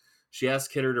 She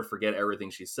asked Kidder to forget everything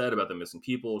she said about the missing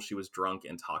people. She was drunk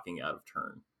and talking out of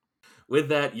turn. With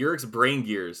that, Yurik's brain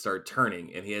gears start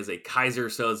turning, and he has a Kaiser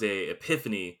Soze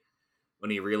epiphany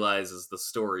when he realizes the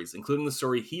stories, including the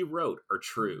story he wrote, are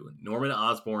true. Norman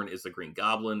Osborn is the Green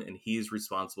Goblin, and he's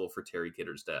responsible for Terry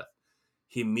Kidder's death.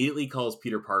 He immediately calls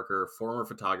Peter Parker, former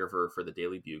photographer for the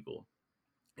Daily Bugle,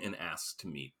 and asks to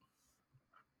meet.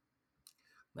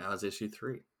 That was issue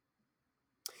 3.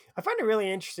 I find it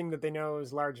really interesting that they know it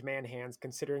was large man hands,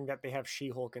 considering that they have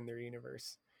She-Hulk in their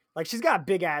universe. Like she's got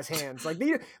big ass hands. Like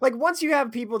once you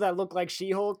have people that look like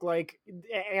She-Hulk, like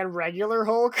and regular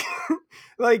Hulk,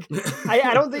 like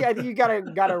I think you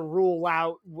gotta rule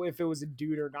out if it was a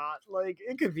dude or not. Like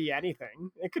it could be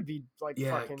anything. It could be like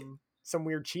Yeah, fucking some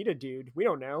weird cheetah dude. We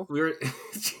don't know. we were.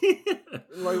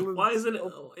 Like Why is it?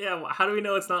 Yeah, how do we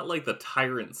know it's not like the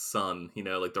tyrant son?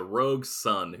 Like the rogue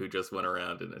son who just went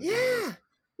around and doing yeah, this.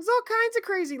 there's all kinds of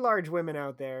crazy large women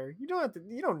out there. You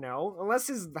don't know unless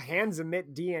his hands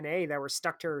emit DNA that were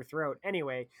stuck to her throat.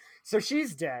 Anyway, so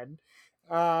she's dead.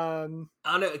 I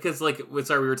don't know, because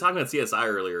sorry, we were talking about CSI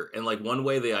earlier, and like one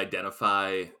way they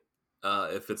identify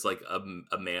if it's like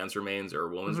a man's remains or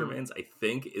a woman's mhm. remains, I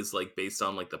think is like based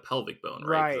on like the pelvic bone,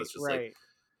 right? Because Right, it's just like right.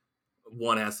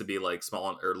 one has to be like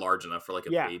small or large enough for like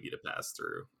a Yeah, baby to pass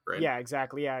through, right? yeah,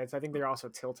 exactly. Yeah, I think they're also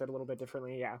tilted a little bit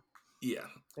differently. Yeah, Yeah.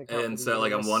 they account for And the so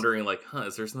like I'm uterus. wondering like,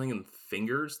 is there something in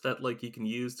fingers that like you can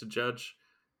use to judge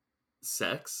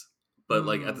sex? But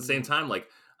like at the same Hmm. time, like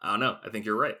I don't know. I think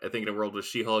you're right. I think in a world with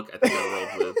She-Hulk, I think in a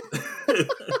world with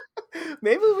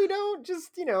Maybe we don't just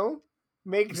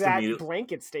make just that immediately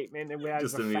blanket statement as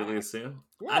just a immediately fact. assume.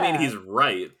 I mean, Yeah, he's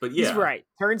right, but he's yeah, right.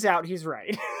 Turns out he's right.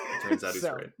 it turns out he's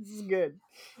So right. this is good.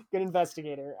 Good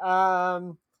investigator.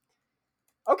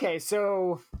 Okay,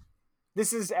 so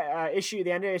this is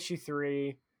the end of issue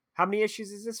 3. How many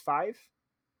issues is this? 5?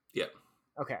 Yeah,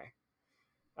 Okay.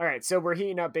 All right, so we're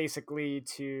heating up basically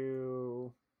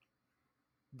to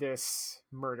this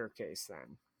murder case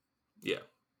then. yeah.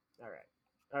 All right.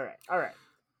 All right. All right.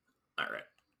 All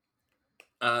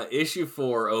right. Issue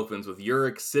 4 opens with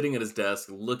Yurik sitting at his desk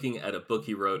looking at a book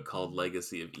he wrote called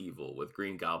Legacy of Evil with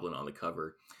Green Goblin on the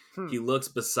cover. Hmm. He looks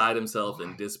beside himself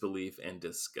in Why? disbelief and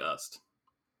disgust.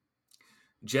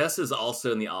 Jess is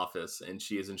also in the office and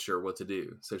she isn't sure what to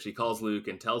do, so she calls Luke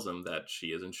and tells him that she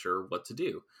isn't sure what to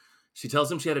do. She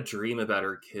tells him she had a dream about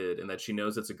her kid and that she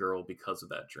knows it's a girl because of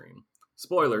that dream. Hmm.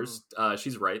 Spoilers,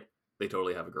 she's right. They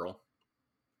totally have a girl.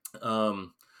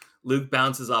 Um, Luke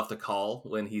bounces off the call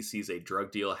when he sees a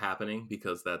drug deal happening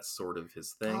because that's sort of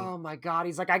his thing. Oh my god,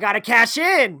 he's like, I gotta cash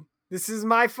in. This is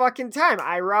my fucking time.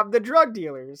 I robbed the drug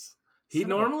dealers. He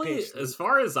Son of a normally, bitch, as Luke.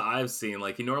 far as I've seen,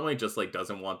 like he normally just like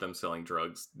doesn't want them selling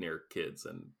drugs near kids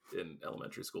and in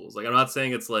elementary schools. Like I'm not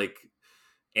saying it's like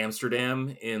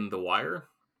Amsterdam in The Wire,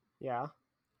 Yeah.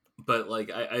 but like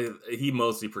he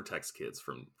mostly protects kids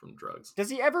from drugs. Does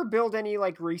he ever build any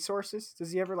like resources?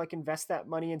 Does he ever like invest that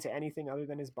money into anything other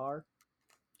than his bar?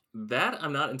 That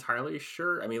I'm not entirely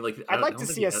sure. I mean, like I'd I like to don't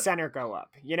think see a center go up,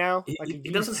 like a he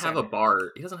youth doesn't have a center.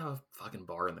 bar. He doesn't have a fucking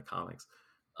bar in the comics.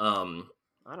 Um.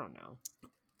 I don't know.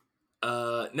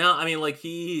 No, I mean, like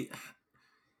he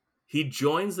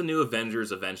joins the new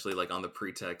Avengers eventually, like on the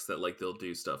pretext that like they'll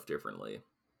do stuff differently.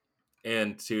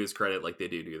 And to his credit, like they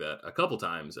do that a couple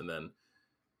times, and then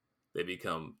they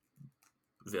become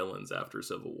villains after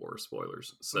Civil War.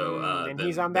 Spoilers. So And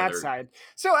he's then on then that they're side.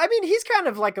 So I mean, he's kind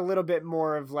of like a little bit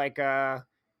more of like a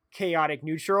chaotic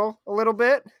neutral, a little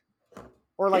bit,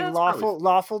 or like yeah, it's probably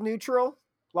lawful neutral,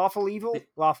 lawful evil.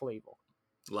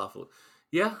 lawful.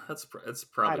 Yeah, that's I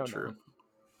probably don't know. true.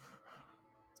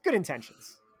 It's good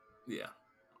intentions. Yeah.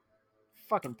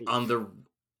 Fucking On thief.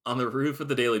 the roof of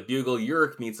the Daily Bugle,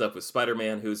 Yurik meets up with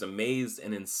Spider-Man, who's amazed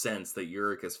and incensed that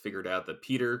Yurik has figured out that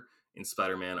Peter and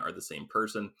Spider-Man are the same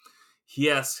person.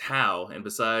 He asks how, and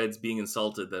besides being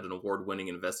insulted that an award-winning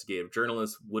investigative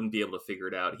journalist wouldn't be able to figure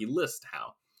it out, he lists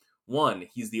how. One,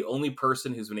 he's the only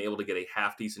person who's been able to get a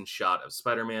half-decent shot of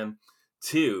Spider-Man.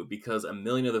 Two, because a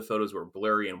million of the photos were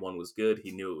blurry and one was good,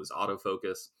 he knew it was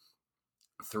autofocus.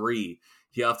 Three,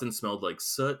 he often smelled like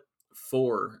soot.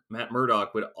 Four, Matt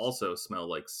Murdock would also smell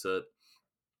like soot.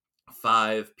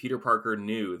 Five, Peter Parker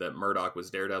knew that Murdock was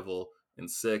Daredevil. And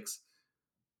six,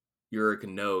 Yurik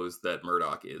knows that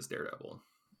Murdock is Daredevil.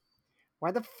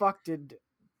 Why the fuck did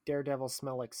Daredevil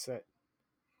smell like soot?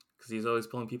 Because he's always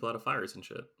pulling people out of fires and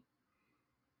shit.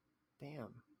 Damn.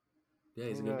 Yeah,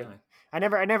 he's a good guy. I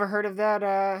never heard of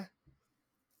that.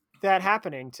 That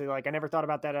happening to like. I never thought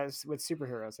about that as with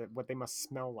superheroes. What they must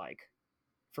smell like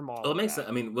from all Well, it of makes that. sense.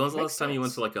 I mean, when was the Makes last time you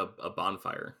went sense. to like a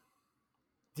bonfire?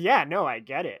 Yeah, no, I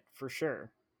get it for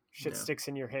sure. Shit Yeah. sticks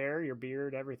in your hair, your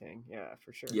beard, everything. Yeah,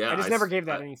 for sure. Yeah, I just never gave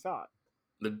that any thought.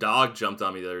 the dog jumped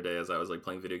on me the other day as I was like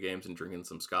playing video games and drinking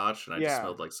some scotch, and I just Yeah,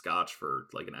 smelled like scotch for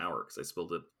like an hour because I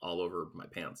spilled it all over my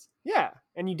pants. yeah,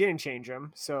 and you didn't change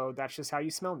them, so that's just how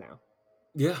you smell now.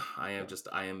 Yeah, Yeah, I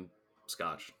am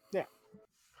scotch. yeah.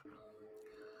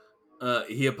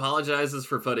 He apologizes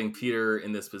for putting Peter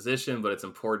in this position, but it's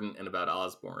important and about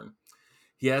Osborn.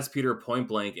 He asks Peter point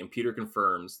blank, and Peter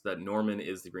confirms that Norman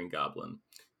is the Green Goblin.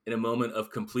 In a moment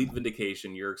of complete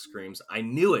vindication, Yurik screams, "I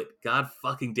knew it! God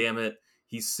fucking damn it!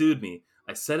 He sued me.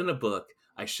 I said in a book,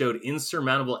 I showed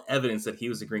insurmountable evidence that he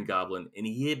was the Green Goblin, and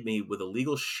he hit me with a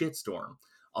legal shitstorm.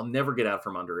 I'll never get out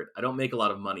from under it. I don't make a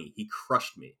lot of money. He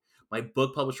crushed me. My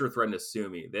book publisher threatened to sue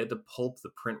me. They had to pulp the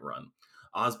print run.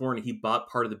 Osborne, he bought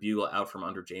part of the Bugle out from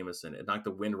under Jameson. It knocked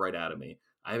the wind right out of me.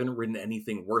 I haven't written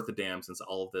anything worth a damn since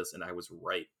all of this, and I was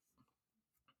right."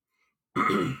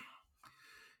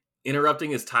 Interrupting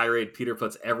his tirade, Peter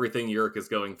puts everything Yurik is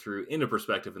going through into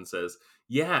perspective and says,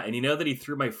 "Yeah, and you know that he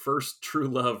threw my first true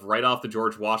love right off the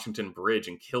George Washington Bridge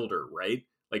and killed her, right?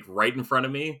 Like right in front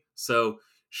of me? So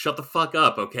shut the fuck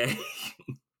up, okay?"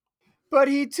 But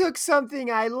he took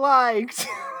something I liked.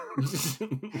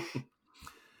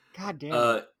 God damn it.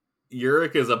 uh,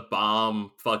 Yurik is a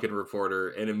bomb fucking reporter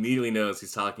and immediately knows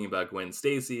he's talking about Gwen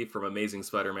Stacy from Amazing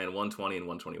Spider-Man 120 and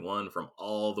 121 from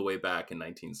all the way back in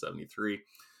 1973.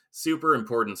 Super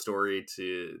important story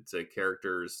to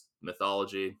characters'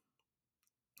 mythology.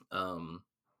 Um,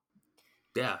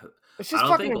 yeah, It's I just don't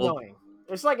fucking think old. annoying.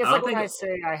 It's I don't like when think. I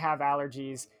say I have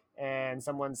allergies and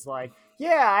someone's like,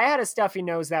 "Yeah, I had a stuffy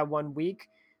nose that one week."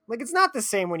 Like it's not the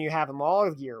same when you have them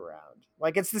all year round.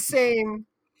 Like it's the same.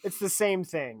 It's the same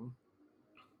thing.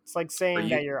 It's like Are saying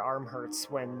that you your arm hurts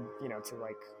when to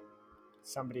like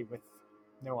somebody with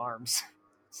no arms.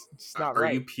 It's just not are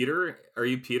you right. Peter? Are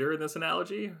you Peter in this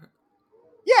analogy?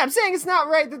 Yeah, I'm saying it's not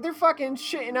right that they're fucking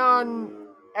shitting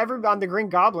on the Green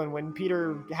Goblin when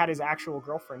Peter had his actual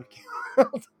girlfriend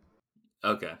killed.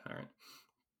 Okay, all right.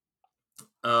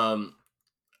 Um,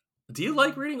 do you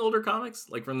like reading older comics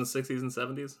like from the 60s and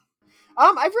 70s?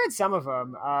 I've read some of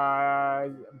them.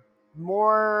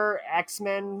 More X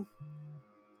Men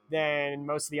than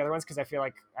most of the other ones because I feel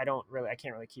like I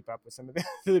can't really keep up with some of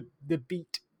the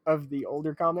beat of the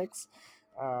older comics.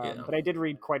 Yeah. But I did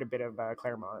read quite a bit of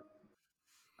Claremont.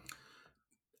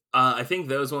 I think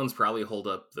those ones probably hold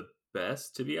up the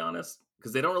best, to be honest,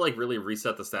 because they don't like really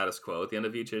reset the status quo at the end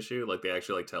of each issue. Like they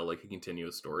actually like tell like a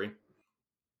continuous story.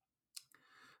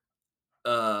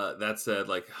 That said,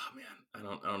 like, oh man,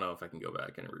 I don't know if I can go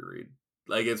back and reread.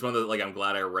 Like it's one of the like I'm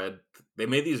glad I read. They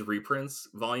made these reprints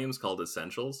volumes called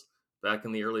Essentials back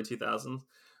in the early 2000s,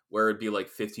 where it'd be like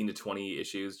 15 to 20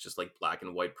 issues, just like black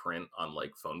and white print on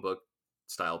like phone book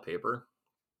style paper.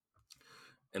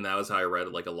 And that was how I read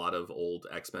like a lot of old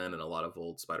X-Men and a lot of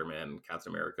old Spider-Man,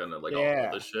 Captain America, and like all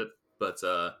Yeah, this shit. But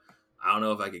I don't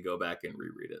know if I could go back and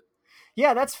reread it.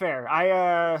 yeah, that's fair.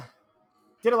 I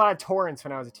did a lot of torrents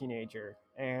when I was a teenager,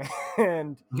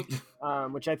 and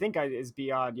which I think is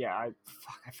beyond. Yeah,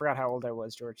 I forgot how old I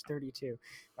was, George. 32.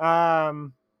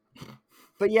 Um,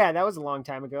 but yeah, that was a long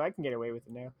time ago. I can get away with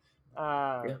it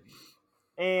now. Yeah.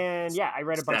 And yeah, I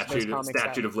read a bunch of those comics.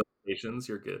 Statute of limitations.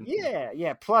 You're good.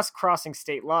 Yeah. Plus, crossing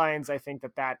state lines, I think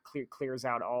that clears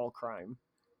out all crime.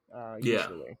 Yeah.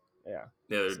 Usually, yeah.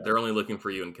 Yeah. So. They're only looking for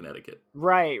you in Connecticut.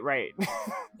 Right.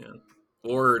 Yeah.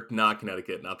 Or not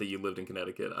Connecticut. Not that you lived in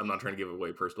Connecticut. I'm not trying to give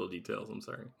away personal details. I'm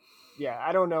sorry. Yeah,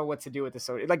 I don't know what to do with the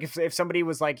social. Like, if somebody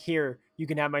was like, "Here, you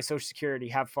can have my social security,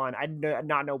 have fun," I'd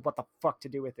not know what the fuck to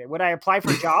do with it. Would I apply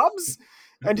for jobs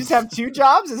and just have two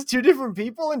jobs as two different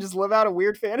people and just live out a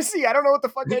weird fantasy? I don't know what the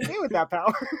fuck I'd do with that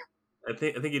power. I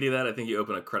think you do that. I think you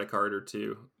open a credit card or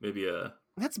two, maybe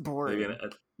That's boring.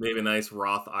 maybe a nice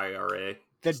Roth IRA.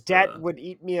 The Just debt would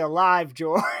eat me alive,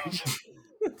 George.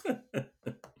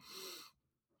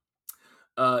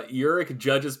 Uric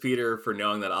judges Peter for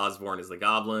knowing that Osborn is the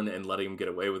Goblin and letting him get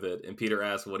away with it, and Peter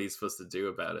asks what he's supposed to do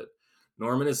about it.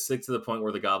 Norman is sick to the point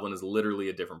where the Goblin is literally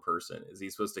a different person. Is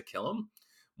he supposed to kill him?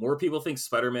 More people think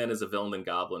Spider-Man is a villain than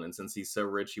Goblin, and since he's so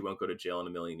rich, he won't go to jail in a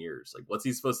million years. Like, what's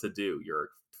he supposed to do, Uric?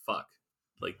 Fuck.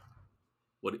 Like,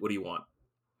 what do you want?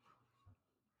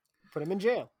 Put him in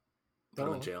jail. Put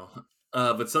him in jail.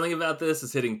 But something about this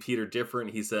is hitting Peter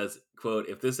different. He says, quote,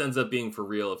 if this ends up being for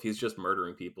real, if he's just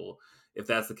murdering people, if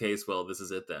that's the case, well, this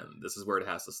is it then. This is where it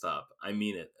has to stop. I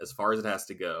mean it. As far as it has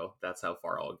to go, that's how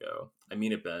far I'll go. I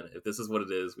mean it, Ben. If this is what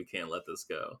it is, we can't let this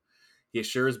go. He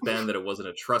assures Ben that it wasn't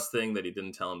a trust thing, that he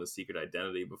didn't tell him his secret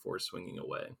identity before swinging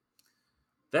away.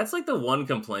 That's like the one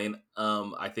complaint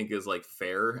I think is like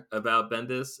fair about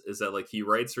Bendis, is that like he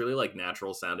writes really like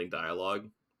natural sounding dialogue.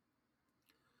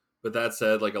 But that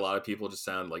said, like a lot of people just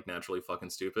sound like naturally fucking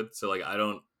stupid. So like I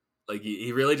don't like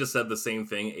he really just said the same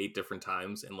thing 8 different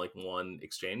times in like one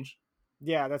exchange.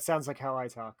 Yeah, that sounds like how I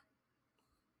talk.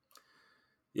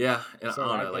 Yeah, and So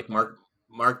I don't know, like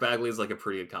Mark Bagley is like a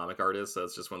pretty good comic artist, so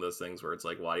it's just one of those things where it's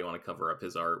like, why do you want to cover up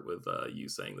his art with you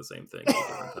saying the same thing 8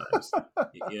 different times?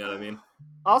 You know what I mean?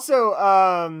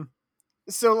 Also,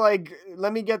 so like,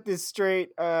 let me get this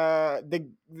straight.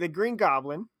 The Green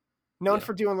Goblin, known Yeah.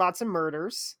 for doing lots of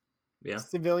murders, Yeah,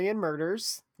 civilian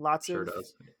murders, lots sure of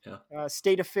does. Yeah,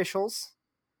 state officials.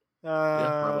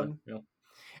 yeah, probably. Yeah.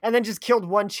 And then just killed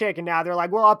one chick, and now they're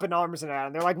like, well, up in arms and that.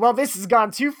 And they're like, well, this has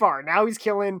gone too far. Now he's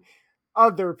killing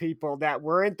other people that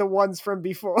weren't the ones from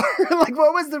before. Like,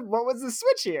 what was the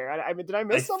switch here? I mean, did I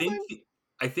miss something?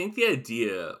 I think the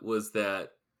idea was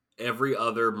that every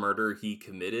other murder he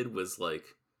committed was like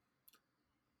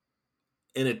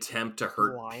an attempt to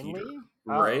hurt Blindly? Peter,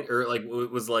 right? Or like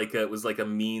it was like a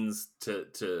means to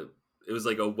it was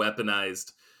like a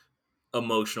weaponized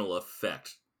emotional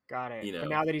effect. Got it. You know, But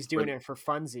now that he's doing it for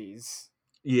funsies.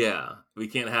 Yeah, we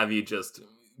can't have you just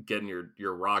getting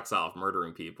your rocks off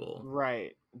murdering people.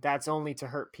 Right. That's only to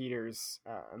hurt Peter's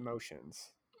emotions.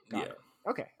 Got Yeah. it.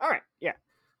 Okay. All right. Yeah.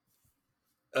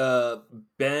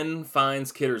 Ben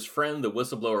finds Kidder's friend, the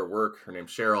whistleblower at work, her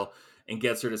name's Cheryl, and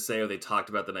gets her to say they talked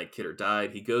about the night Kidder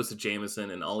died. He goes to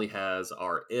Jameson, and all he has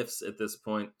are ifs at this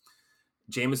point.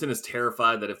 Jameson is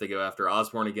terrified that if they go after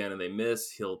Osborn again and they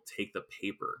miss, he'll take the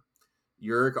paper.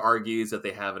 Uric argues that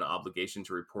they have an obligation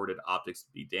to report it, optics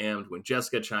to be damned, when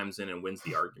Jessica chimes in and wins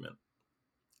the argument.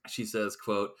 She says,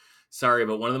 quote, sorry,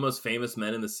 but one of the most famous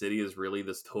men in the city is really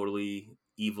this totally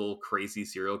evil, crazy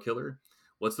serial killer.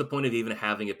 What's the point of even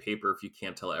having a paper if you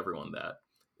can't tell everyone that?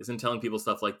 Isn't telling people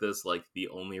stuff like this like the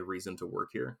only reason to work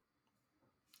here?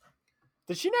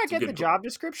 Did she not get the job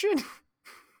description?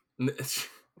 Like,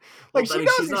 well, she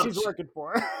knows who she's working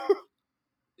for.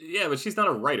 Yeah, but she's not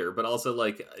a writer. But also,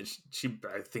 like,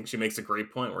 I think she makes a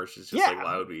great point where she's just like,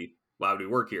 why would we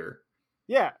work here?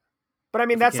 Yeah, but I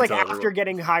mean, that's like after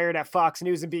getting hired at Fox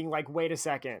News and being like, wait a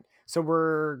second, so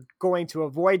we're going to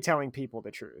avoid telling people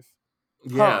the truth.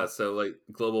 Yeah, so like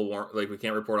we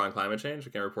can't report on climate change.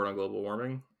 We can't report on global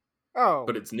warming. Oh,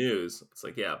 but it's news. It's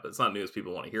like, yeah, but it's not news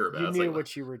people want to hear about. You it's knew like,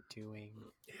 what you were doing.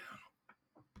 Yeah.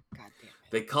 God damn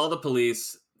it. They call the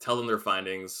police, tell them their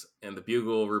findings, and the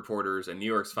Bugle reporters and New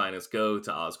York's finest go to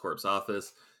Oscorp's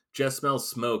office. Jess smells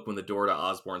smoke when the door to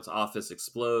Osborn's office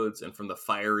explodes, and from the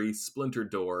fiery, splintered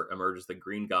door emerges the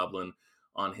Green Goblin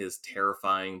on his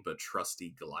terrifying but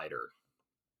trusty glider.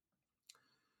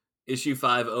 Issue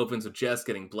 5 opens with Jess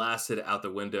getting blasted out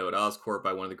the window at Oscorp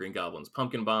by one of the Green Goblin's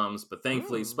pumpkin bombs, but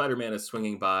thankfully Spider-Man is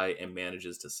swinging by and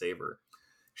manages to save her.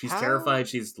 She's terrified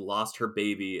she's lost her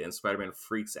baby, and Spider-Man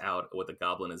freaks out at what the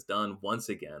Goblin has done once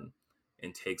again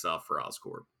and takes off for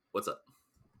Oscorp. What's up?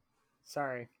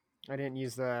 Sorry, I didn't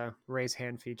use the raise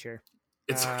hand feature.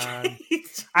 It's Um, okay.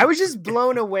 I was just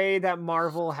blown away that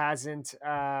Marvel hasn't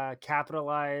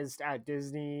capitalized at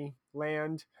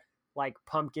Disneyland like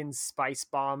pumpkin spice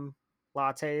bomb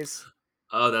lattes.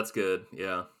 Oh, that's good.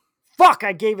 Yeah, Fuck,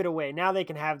 I gave it away. Now they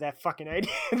can have that fucking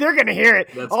idea. They're gonna hear it.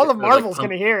 that's All good. of Or like Marvel's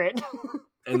gonna hear it.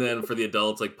 and then for the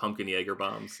adults, like pumpkin Jaeger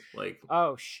bombs. Like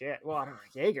Oh shit. Well, I don't know.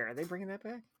 Jaeger, are they bringing that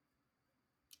back?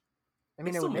 I they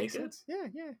mean, it still would make make it. sense. Yeah,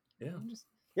 yeah. Yeah.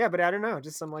 Yeah, but I don't know.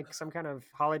 Just some kind of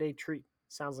holiday treat.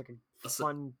 Sounds like a Also,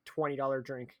 fun $20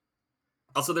 drink.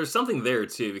 also, there's something there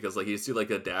too because like you just do like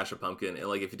a dash of pumpkin, and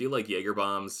like if you do like Jaeger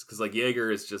bombs, because like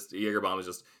Jaeger bomb is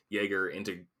just Jaeger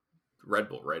into Red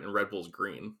Bull, right? And Red Bull's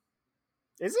green,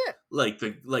 Is it? like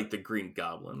the Green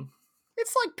Goblin.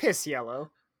 It's like piss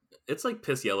yellow. It's like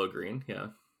piss yellow green. Yeah,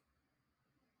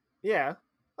 Yeah.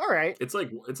 All right. it's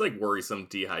like worrisome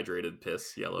dehydrated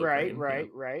piss yellow Right, green. Yeah. right,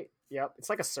 right. Yep. It's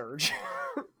like a Surge.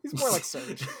 He's more like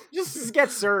Surge. Just get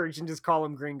Surge and just call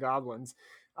them Green Goblins.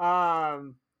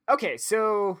 Okay,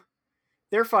 so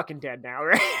they're fucking dead now,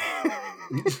 right?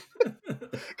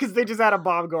 Because they just had a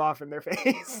bomb go off in their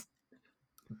face.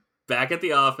 Back at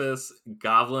the office,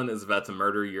 Goblin is about to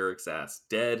murder Urick's ass,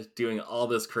 dead, doing all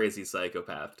this crazy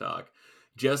psychopath talk.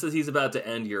 Just as he's about to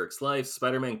end Urick's life,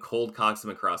 Spider-Man cold cocks him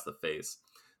across the face.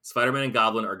 Spider-Man and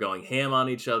Goblin are going ham on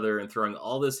each other and throwing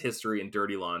all this history and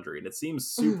dirty laundry, and it seems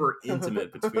super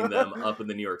intimate between them up in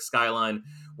the New York skyline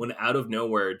when out of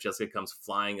nowhere, Jessica comes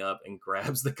flying up and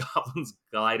grabs the Goblin's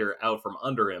glider out from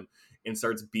under him and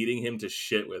starts beating him to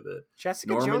shit with it.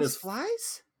 Jessica Norman Jones is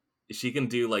flies? she can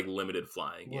do like limited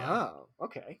flying, yeah. Wow.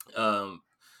 Okay.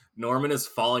 Norman is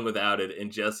falling without it,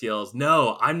 and Jess yells,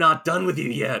 "No, I'm not done with you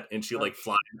yet!" And she Oh, like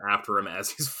flies after him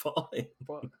as he's falling.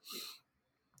 fuck.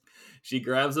 She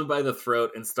grabs him by the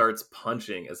throat and starts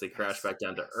punching as they crash Yes, back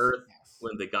down to yes, Earth. yes.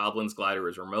 When the Goblin's glider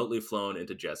is remotely flown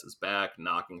into Jess's back,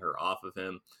 knocking her off of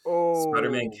him,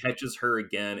 Spider-Man Oh. catches her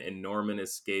again, and Norman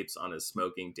escapes on his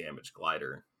smoking, damaged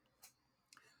glider.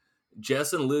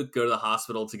 Jess and Luke go to the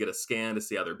hospital to get a scan to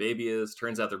see how their baby is.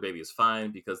 Turns out their baby is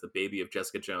fine because the baby of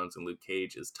Jessica Jones and Luke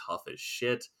Cage is tough as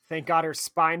shit. Thank God her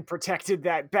spine protected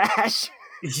that bash.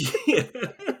 Yeah.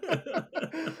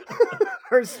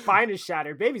 Her spine is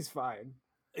shattered. Baby's fine.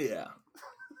 Yeah.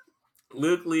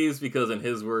 Luke leaves because, in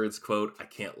his words, quote, "I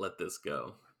can't let this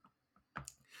go."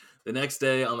 The next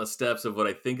day, on the steps of what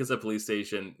I think is a police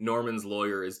station, Norman's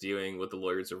lawyer is doing what the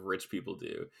lawyers of rich people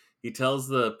do. He tells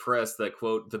the press that,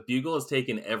 quote, "The Bugle has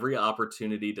taken every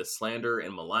opportunity to slander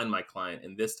and malign my client,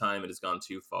 and this time it has gone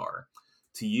too far.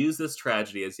 To use this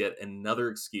tragedy as yet another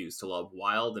excuse to lob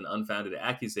wild and unfounded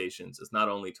accusations is not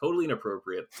only totally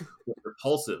inappropriate, but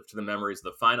repulsive to the memories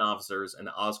of the fine officers and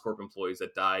Oscorp employees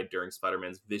that died during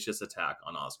Spider-Man's vicious attack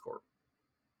on Oscorp."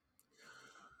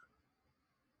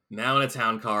 Now in a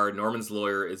town car, Norman's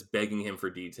lawyer is begging him for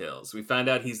details. We find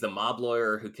out he's the mob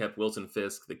lawyer who kept Wilson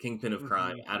Fisk, the kingpin of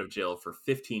crime, Mhm. out of jail for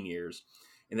 15 years,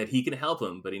 and that he can help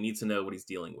him, but he needs to know what he's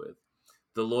dealing with.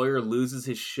 The lawyer loses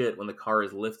his shit when the car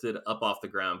is lifted up off the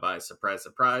ground by, surprise,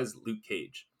 surprise, Luke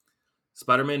Cage.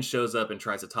 Spider-Man shows up and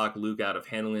tries to talk Luke out of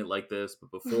handling it like this,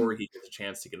 but before he gets a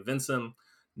chance to convince him,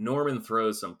 Norman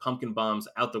throws some pumpkin bombs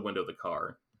out the window of the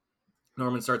car.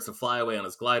 Norman starts to fly away on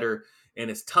his glider and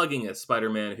is tugging at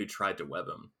Spider-Man, who tried to web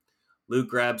him. Luke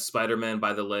grabs Spider-Man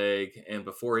by the leg, and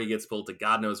before he gets pulled to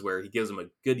God knows where, he gives him a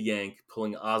good yank,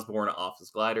 pulling Osborn off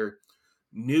his glider.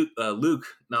 Luke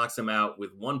knocks him out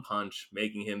with one punch,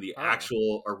 making him the Oh.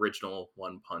 actual original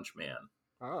One Punch Man.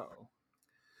 Oh.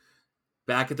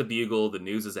 Back at the Bugle, the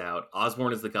news is out.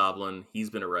 Osborn is the Goblin. He's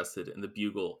been arrested, and the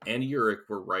Bugle and Urick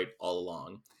were right all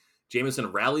along.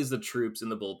 Jameson rallies the troops in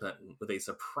the bullpen with a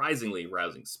surprisingly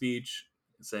rousing speech,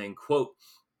 saying, quote,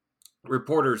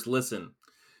 "Reporters, listen.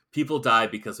 People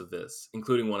died because of this,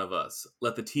 including one of us.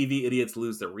 Let the TV idiots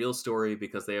lose the real story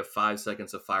because they have 5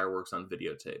 seconds of fireworks on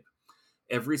videotape.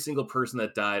 Every single person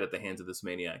that died at the hands of this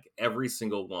maniac, every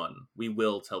single one, we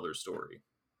will tell their story."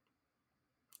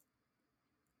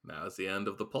 That was the end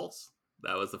of the Pulse.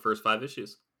 That was the first 5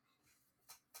 issues.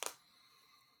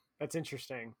 That's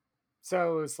interesting.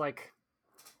 So it was like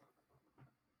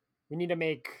we need to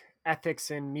make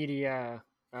ethics in media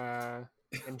and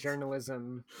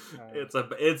journalism. It's a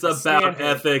about standard.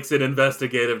 ethics and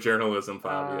investigative journalism,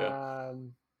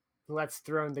 Fabio. Let's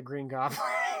throw in the Green Goblin.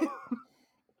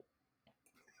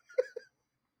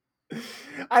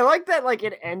 I like that. Like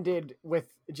it ended with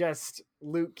just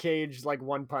Luke Cage like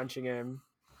one punching him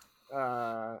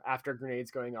after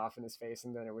grenades going off in his face,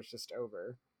 and then it was just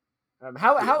over.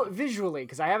 How visually?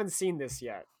 Because I haven't seen this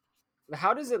yet.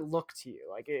 How does it look to you?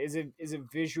 Like, is it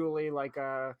visually like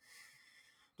a?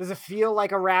 Does it feel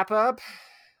like a wrap up?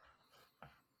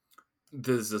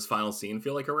 Does this final scene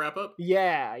feel like a wrap up?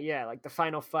 Yeah, yeah, like the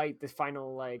final fight, the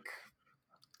final like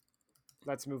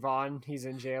let's move on. He's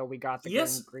in jail. We got the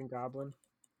Yes, Green Goblin.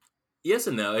 yes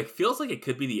and no. It feels like it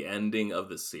could be the ending of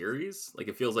the series. Like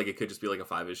it feels like it could just be like a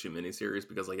 5-issue miniseries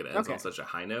because like it ends on Okay. such a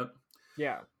high note.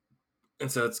 Yeah. And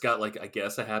so it's got like I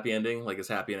guess a happy ending, like as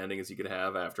happy an ending as you could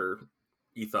have after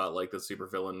you thought like the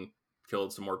supervillain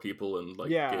killed some more people and like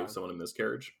gave Yeah. someone a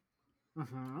miscarriage.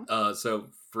 Mhm. So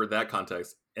for that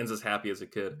context, ends as happy as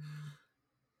it could.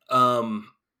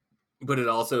 Um, but it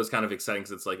also is kind of exciting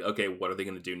because it's like, okay, what are they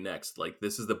going to do next? Like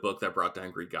this is the book that brought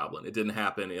down Green Goblin. It didn't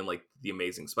happen in like the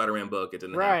Amazing Spider-Man book. It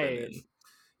didn't happen Right.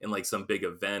 in like some big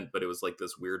event, but it was like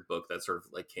this weird book that sort of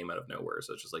like came out of nowhere.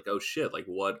 So it's just like, oh shit, like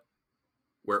what?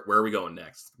 Where are we going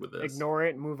next with this? Ignore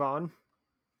it and move on.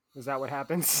 Is that what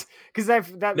happens? Because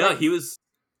I've No, that. he was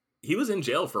in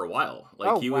jail for a while. Like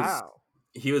Oh wow.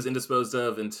 he was indisposed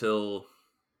of until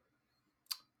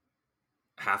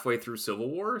halfway through Civil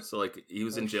War. So like he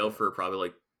was Oh in jail shit. for probably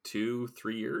like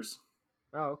 2-3 years.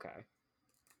 Oh okay.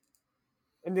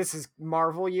 And this is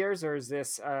Marvel years, or is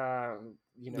this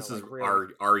This is like real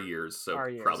our years, so our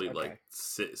years? probably like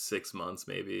Okay. 6 months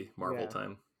maybe Marvel Yeah.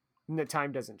 time. And the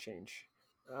time doesn't change.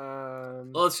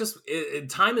 Um. Well, it's just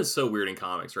time is so weird in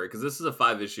comics, right? Because this is a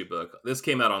 5-issue book. This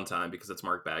came out on time because it's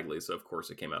Mark Bagley, so of course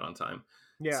it came out on time.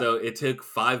 Yeah. So it took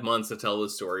 5 months to tell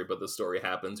this story, but the story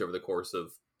happens over the course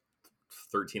of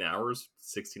 13 hours,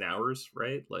 16 hours,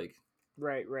 right? Like,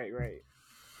 Right. Right. Right.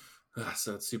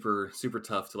 so it's super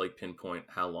tough to like pinpoint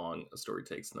how long a story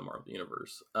takes in the Marvel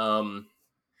universe.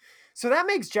 So that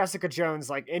makes Jessica Jones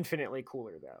like infinitely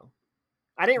cooler, though.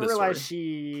 I didn't This realize story.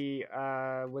 she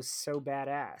was so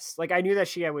badass. Like I knew that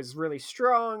she was really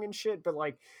strong and shit, but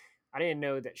like I didn't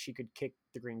know that she could kick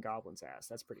the Green Goblin's ass.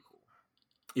 That's pretty cool.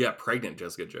 Yeah, pregnant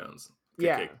Jessica Jones could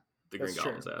Yeah, kick the Green that's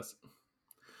Goblin's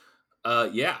true. ass.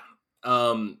 Yeah.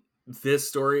 Um, this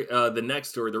story, the next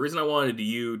story, the reason I wanted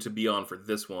you to be on for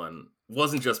this one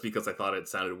wasn't just because I thought it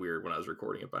sounded weird when I was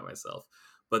recording it by myself,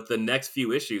 but the next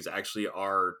few issues actually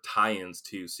are tie-ins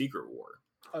to Secret War.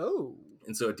 Oh.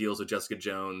 And so it deals with Jessica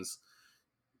Jones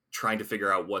trying to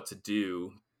figure out what to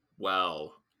do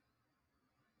while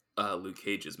Luke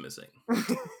Cage is missing.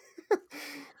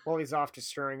 Well, he's off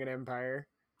destroying an empire.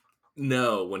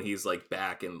 No, when he's like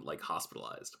back and like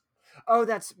hospitalized. Oh,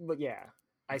 but yeah,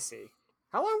 I see.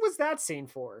 How long was that scene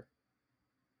for?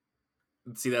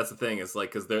 See, that's the thing. Is like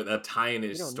because that tie-in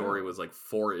You don't story know. was like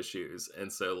 4 issues,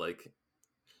 and so like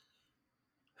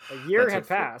A that year took had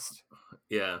four. passed.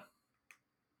 Yeah,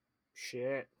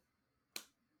 Shit.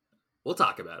 we'll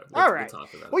talk about it. All We'll right.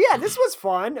 talk about Well, yeah, it. this was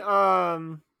fun.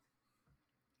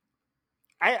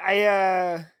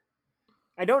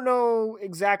 I don't know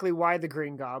exactly why the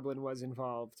Green Goblin was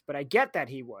involved, but I get that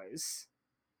he was.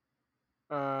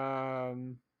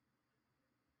 Um,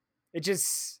 it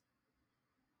just,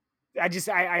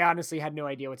 I honestly had no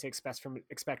idea what to expect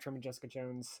from a Jessica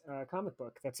Jones comic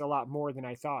book. That's a lot more than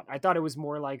I thought. I thought it was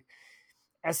more like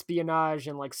espionage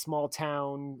and like small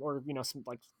town, or some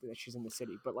like she's in the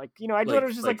city, but like I thought it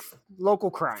was just like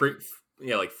local crime. freak,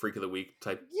 yeah, like Freak of the Week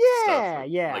type stuff, Yeah,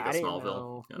 yeah. like a I didn't Smallville.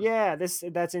 know. Yeah. Yeah,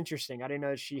 that's interesting. I didn't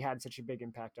know she had such a big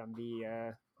impact on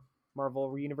the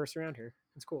Marvel universe around her.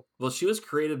 It's cool. Well, she was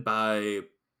created by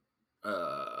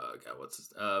God, what's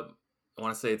his, I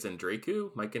want to say it's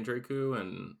Mike Andreku,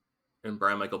 and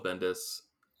Brian Michael Bendis,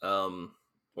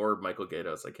 or Michael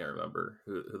Gaydos. I can't remember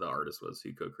who the artist was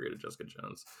who co-created Jessica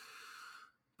Jones.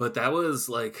 But that was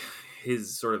like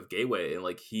his sort of gateway, and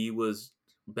like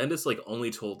Bendis like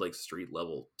only told like street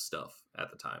level stuff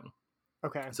at the time.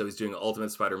 Okay. So he's doing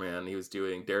Ultimate Spider-Man, he was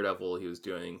doing Daredevil, he was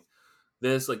doing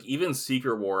this, like even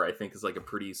Secret War, I think is like a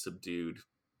pretty subdued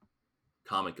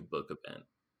comic book event,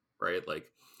 right? Like,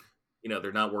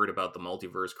 they're not worried about the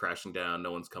multiverse crashing down,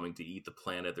 no one's coming to eat the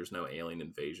planet, there's no alien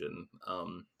invasion.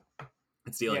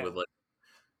 It's dealing Yeah. with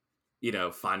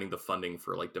like, finding the funding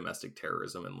for like domestic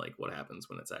terrorism and like what happens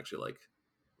when it's actually like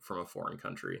from a foreign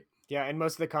country. Yeah, and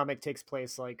most of the comic takes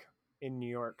place like in New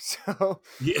York, so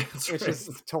Yeah, that's it's right.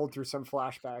 just told through some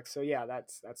flashbacks. So yeah,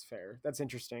 that's fair. That's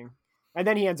interesting. And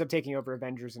then he ends up taking over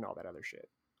Avengers and all that other shit.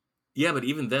 Yeah, but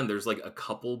even then, there's like a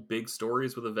couple big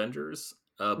stories with Avengers.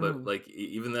 But Mm-hmm. like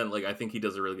even then, like I think he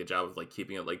does a really good job of like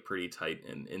keeping it like pretty tight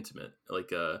and intimate. Like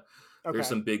there's Okay.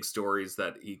 some big stories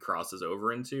that he crosses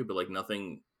over into, but like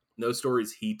no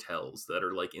stories he tells that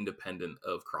are like independent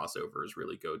of crossovers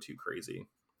really go too crazy.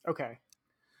 Okay.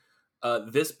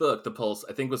 This book, The Pulse,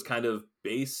 I think was kind of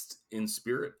based in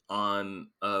spirit on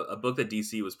a book that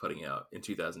DC was putting out in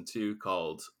 2002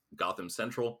 called Gotham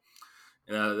Central.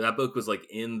 That book was like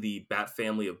in the Bat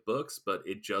family of books, but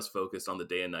it just focused on the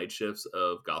day and night shifts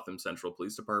of Gotham Central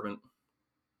Police Department.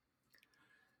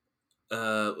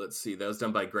 Let's see. That was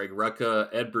done by Greg Rucka,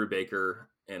 Ed Brubaker,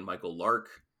 and Michael Lark.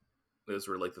 Those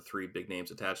were like the three big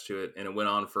names attached to it, and it went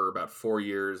on for about 4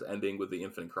 years, ending with the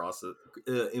Infinite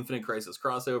Crisis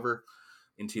crossover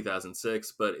in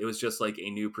 2006. But it was just like a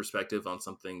new perspective on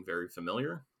something very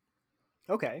familiar.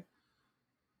 Okay.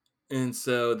 And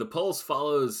so the Pulse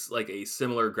follows like a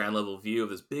similar ground level view of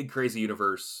this big crazy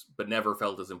universe, but never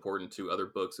felt as important to other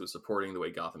books it was supporting the way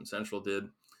Gotham Central did.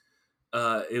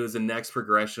 It was the next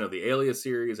progression of the Alias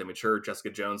series, a mature Jessica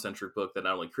Jones centric book that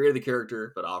not only created the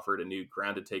character, but offered a new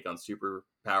grounded take on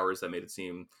superpowers that made it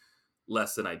seem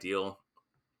less than ideal.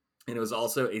 And it was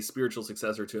also a spiritual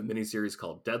successor to a miniseries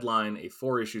called Deadline, a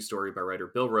 4-issue story by writer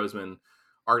Bill Roseman,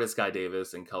 artist Guy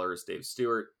Davis, and colorist Dave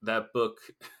Stewart. That book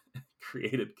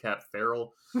created Cat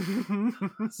Farrell. Son of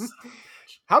a bitch.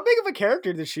 How big of a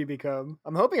character does she become?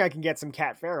 I'm hoping I can get some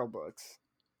Cat Farrell books.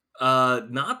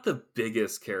 Not the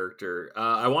biggest character.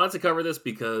 I wanted to cover this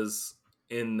because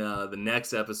in the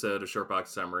next episode of Shortbox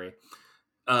Summary,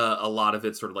 a lot of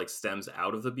it sort of like stems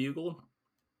out of the Bugle.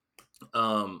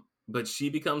 But she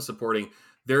becomes supporting.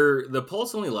 The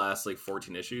Pulse only lasts like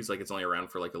 14 issues, like it's only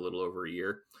around for like a little over a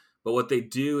year. But what they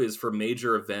do is for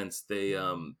major events, they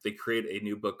create a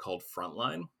new book called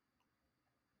Frontline.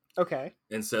 Okay.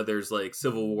 And so there's like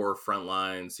Civil War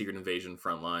Frontline, Secret Invasion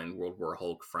Frontline, World War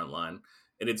Hulk Frontline,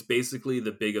 and it's basically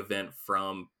the big event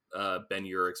from Ben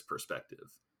Urich's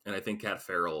perspective. And I think Cat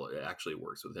Farrell actually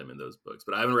works with him in those books,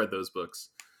 but I haven't read those books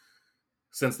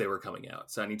since they were coming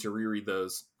out, so I need to reread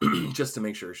those just to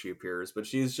make sure she appears. But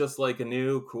she's just like a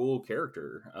new cool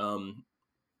character.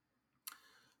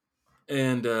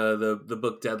 And the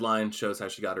book Deadline shows how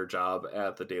she got her job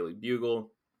at the Daily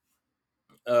Bugle.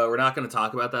 We're not going to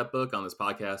talk about that book on this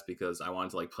podcast because I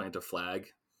wanted to like plant a flag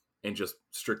and just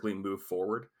strictly move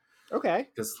forward. Okay.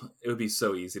 Because it would be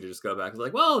so easy to just go back and be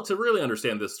like, well, to really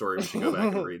understand this story, we should go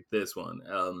back and read this one.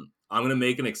 I'm going to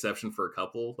make an exception for a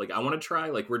couple. Like I want to try,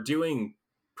 like we're doing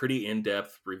pretty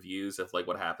in-depth reviews of like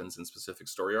what happens in specific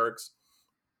story arcs.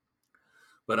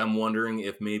 But I'm wondering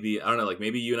if maybe, I don't know, like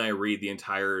maybe you and I read the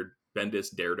entire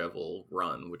Bendis Daredevil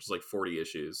run, which is like 40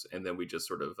 issues. And then we just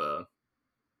sort of,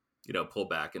 pull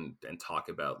back and talk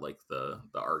about like the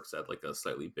arcs at like a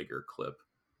slightly bigger clip.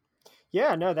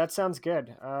 Yeah, no, that sounds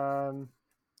good. I'm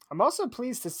also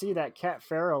pleased to see that Cat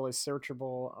Farrell is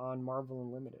searchable on Marvel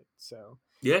Unlimited. So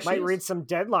Yeah, she might is. read some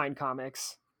Deadline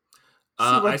comics. See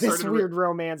what this weird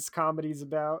romance comedy's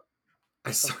about.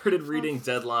 I started reading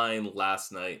Deadline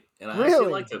last night, and I actually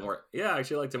Really? liked it more. Yeah, I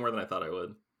actually liked it more than I thought I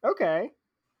would. Okay.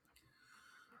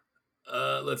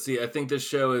 Let's see. I think this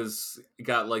show has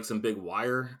got like some big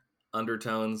Wire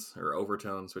undertones or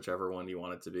overtones, whichever one you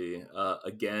want it to be.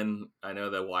 Again, I know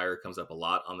that Wire comes up a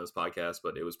lot on this podcast,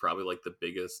 but it was probably like the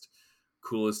biggest,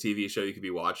 coolest TV show you could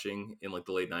be watching in like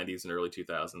the late 90s and early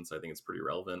 2000s. So I think it's pretty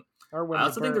relevant. Or when I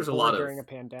also think there's a lot of during a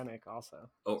pandemic, also.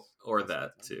 or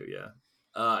that too. Yeah.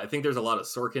 I think there's a lot of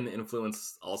Sorkin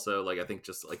influence also. Like I think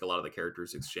just like a lot of the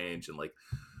characters exchange and like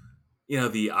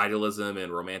the idealism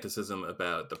and romanticism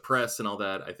about the press and all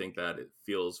that. I think that it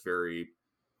feels very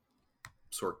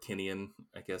Sorkinian,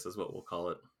 I guess is what we'll call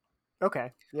it.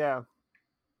 Okay. Yeah.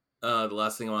 The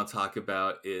last thing I want to talk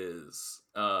about is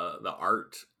the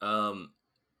art. Mark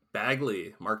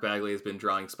Bagley has been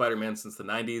drawing Spider-Man since the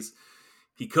 90s.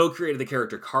 He co-created the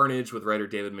character Carnage with writer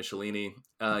David Michelini.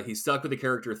 He stuck with the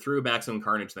character through Maximum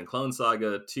Carnage and the Clone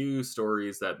Saga, two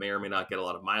stories that may or may not get a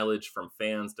lot of mileage from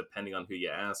fans, depending on who you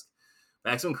ask.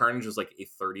 Maximum Carnage was like a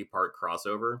 30-part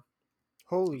crossover.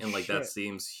 Holy and like shit. that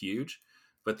seems huge.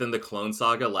 But then the Clone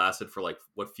Saga lasted for like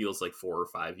what feels like 4 or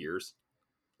 5 years.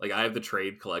 Like I have the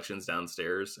trade collections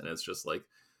downstairs, and it's just like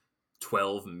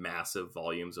 12 massive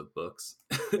volumes of books.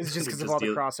 Is it just because of all the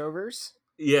crossovers?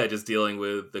 Yeah, just dealing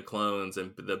with the clones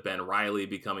and the Ben Reilly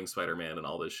becoming Spider-Man and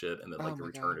all this shit, and then like the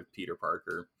return of Peter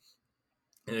Parker.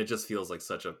 And it just feels like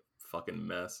such a fucking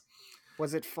mess.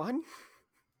 Was it fun?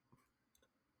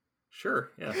 Sure,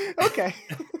 yeah. Okay.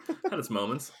 Had its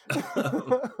moments.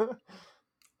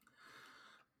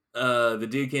 The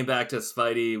dude came back to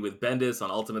Spidey with Bendis on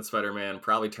Ultimate Spider-Man,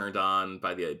 probably turned on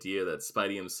by the idea that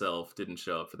Spidey himself didn't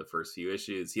show up for the first few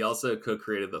issues. He also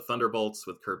co-created the Thunderbolts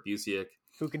with Kurt Busiek.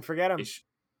 Who can forget him?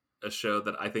 A show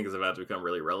that I think is about to become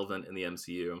really relevant in the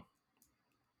MCU. Do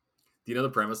you know the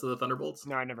premise of the Thunderbolts?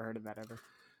 No, I never heard of that ever.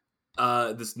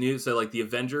 So like the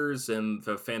Avengers and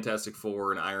the Fantastic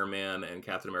Four and Iron Man and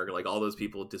Captain America, like all those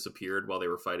people disappeared while they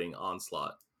were fighting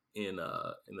Onslaught in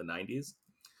the 90s.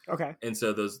 Okay. And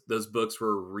so those books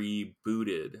were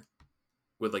rebooted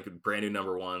with like brand new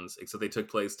number ones, except they took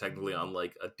place technically on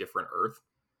like a different Earth.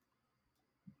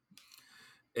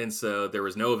 And so there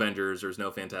was no Avengers, there was no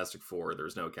Fantastic Four, there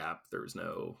was no Cap, there was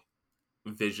no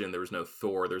Vision, there was no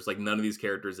Thor. There's like none of these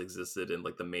characters existed in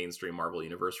like the mainstream Marvel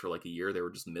universe for like a year. They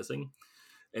were just missing.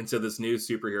 And so this new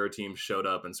superhero team showed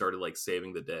up and started like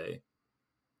saving the day.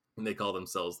 And they call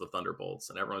themselves the Thunderbolts.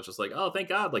 And everyone's just like, oh, thank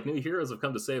God, like new heroes have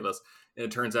come to save us. And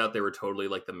it turns out they were totally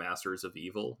like the masters of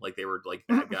evil. Like they were like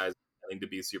bad guys pretending to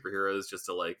be superheroes just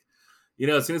to like, you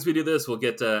know, as soon as we do this, we'll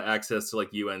get access to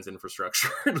like UN's infrastructure.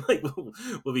 Like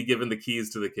we'll be given the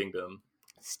keys to the kingdom.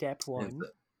 Step one.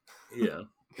 Yeah.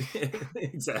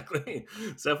 Exactly.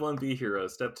 Step 1, be hero.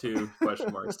 Step 2,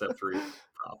 question mark. Step 3,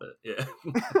 profit. Yeah.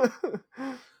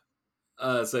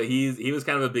 So he was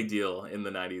kind of a big deal in the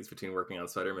 90s between working on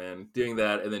Spider-Man, doing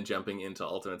that, and then jumping into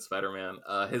Ultimate Spider-Man.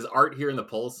 His art here in the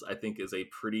Pulse, I think, is a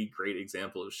pretty great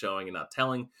example of showing and not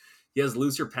telling. He has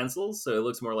looser pencils, so it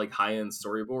looks more like high-end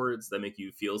storyboards that make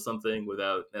you feel something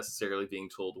without necessarily being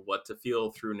told what to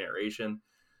feel through narration.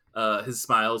 His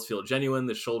smiles feel genuine.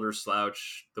 The shoulders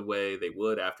slouch the way they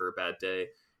would after a bad day.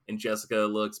 And Jessica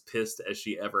looks pissed as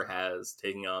she ever has,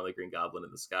 taking on the Green Goblin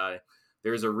in the sky.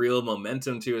 There's a real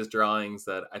momentum to his drawings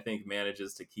that I think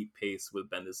manages to keep pace with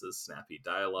Bendis' snappy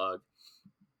dialogue.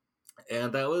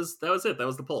 And that was it. That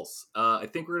was the Pulse. I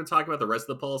think we're going to talk about the rest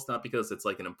of the Pulse, not because it's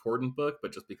like an important book,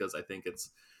 but just because I think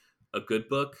it's a good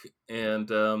book. And,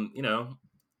 you know,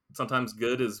 sometimes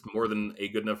good is more than a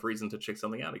good enough reason to check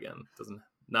something out again.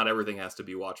 Not everything has to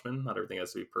be Watchmen. Not everything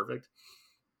has to be perfect.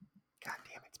 God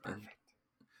damn, it's perfect.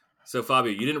 So,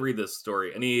 Fabio, you didn't read this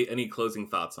story. Any closing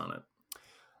thoughts on it?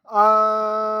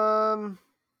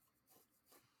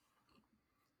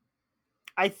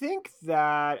 I think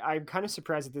that I'm kind of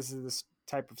surprised that this is this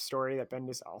type of story that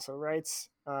Bendis also writes.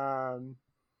 I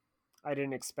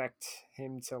didn't expect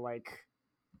him to like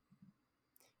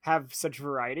have such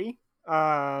variety.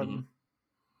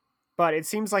 But it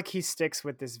seems like he sticks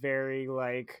with this very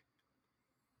like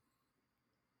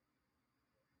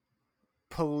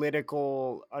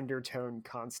political undertone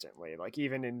constantly, like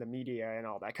even in the media and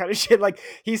all that kind of shit. Like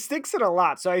he sticks it a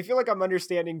lot. So I feel like I'm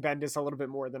understanding Bendis a little bit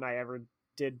more than I ever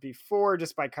did before,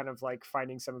 just by kind of like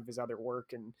finding some of his other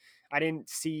work. And I didn't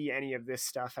see any of this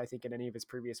stuff, I think, in any of his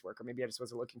previous work, or maybe I just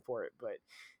wasn't looking for it. But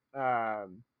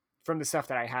from the stuff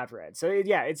that I have read, so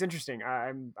yeah, it's interesting.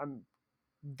 I'm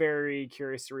very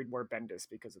curious to read more Bendis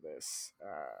because of this,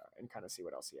 and kind of see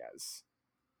what else he has.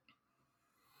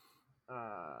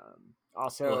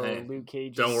 Also, well, hey, Luke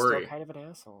Cage is still kind of an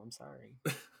asshole. I'm sorry.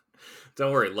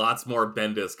 Don't worry, lots more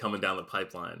Bendis coming down the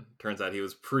pipeline. Turns out he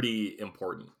was pretty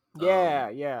important.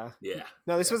 Yeah.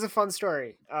 No, this was a fun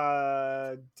story.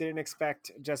 Didn't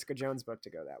expect Jessica Jones' book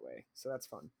to go that way, so that's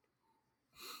fun.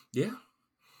 Yeah.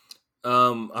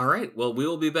 All right. Well, we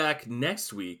will be back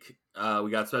next week.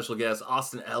 We got special guests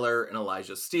Austin Eller and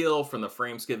Elijah Steele from the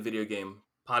Frameskip video game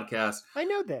podcast. I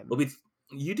know them.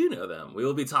 You do know them. We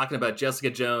will be talking about Jessica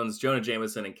Jones, Jonah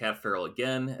Jameson, and Kat Farrell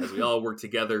again, as we all work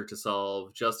together to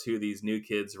solve just who these new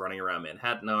kids running around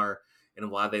Manhattan are and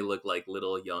why they look like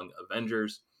little young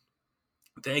Avengers.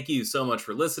 Thank you so much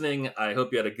for listening. I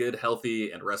hope you had a good,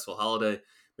 healthy, and restful holiday.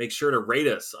 Make sure to rate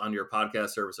us on your podcast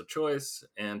service of choice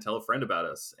and tell a friend about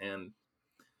us. And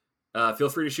feel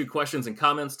free to shoot questions and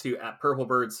comments to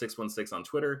 @PurpleBird616 on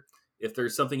Twitter. If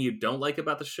there's something you don't like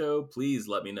about the show, please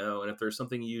let me know. And if there's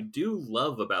something you do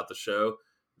love about the show,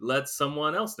 let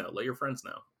someone else know. Let your friends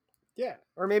know. Yeah.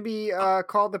 Or maybe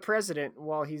call the president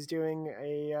while he's doing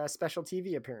a special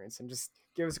TV appearance and just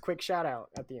give us a quick shout out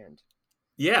at the end.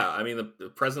 Yeah. I mean, the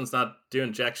president's not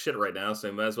doing jack shit right now, so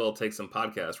he might as well take some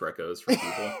podcast recos for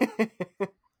people.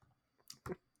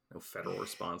 No federal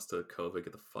response to COVID.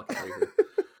 Get the fuck out of here.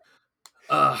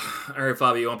 All right,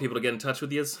 Fabio, you want people to get in touch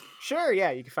with you? Sure,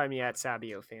 yeah. You can find me at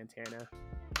Sabio Fantana.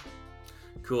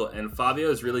 Cool. And Fabio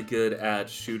is really good at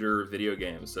shooter video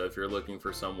games. So if you're looking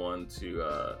for someone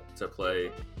to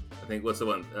play, I think, what's the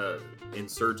one?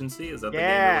 Insurgency? Is that the game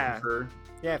you're looking for?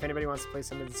 Yeah, if anybody wants to play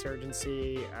some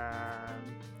Insurgency,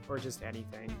 or just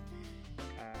anything.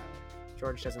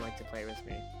 George doesn't like to play with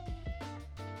me.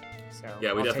 So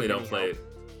yeah, we definitely don't play.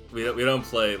 We don't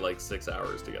play like 6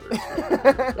 hours together.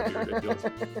 That'd be ridiculous.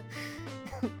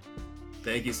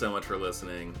 Thank you so much for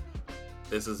listening.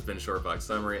 This has been Shortbox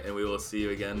Summary, and we will see you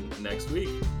again next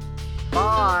week.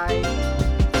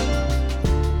 Bye.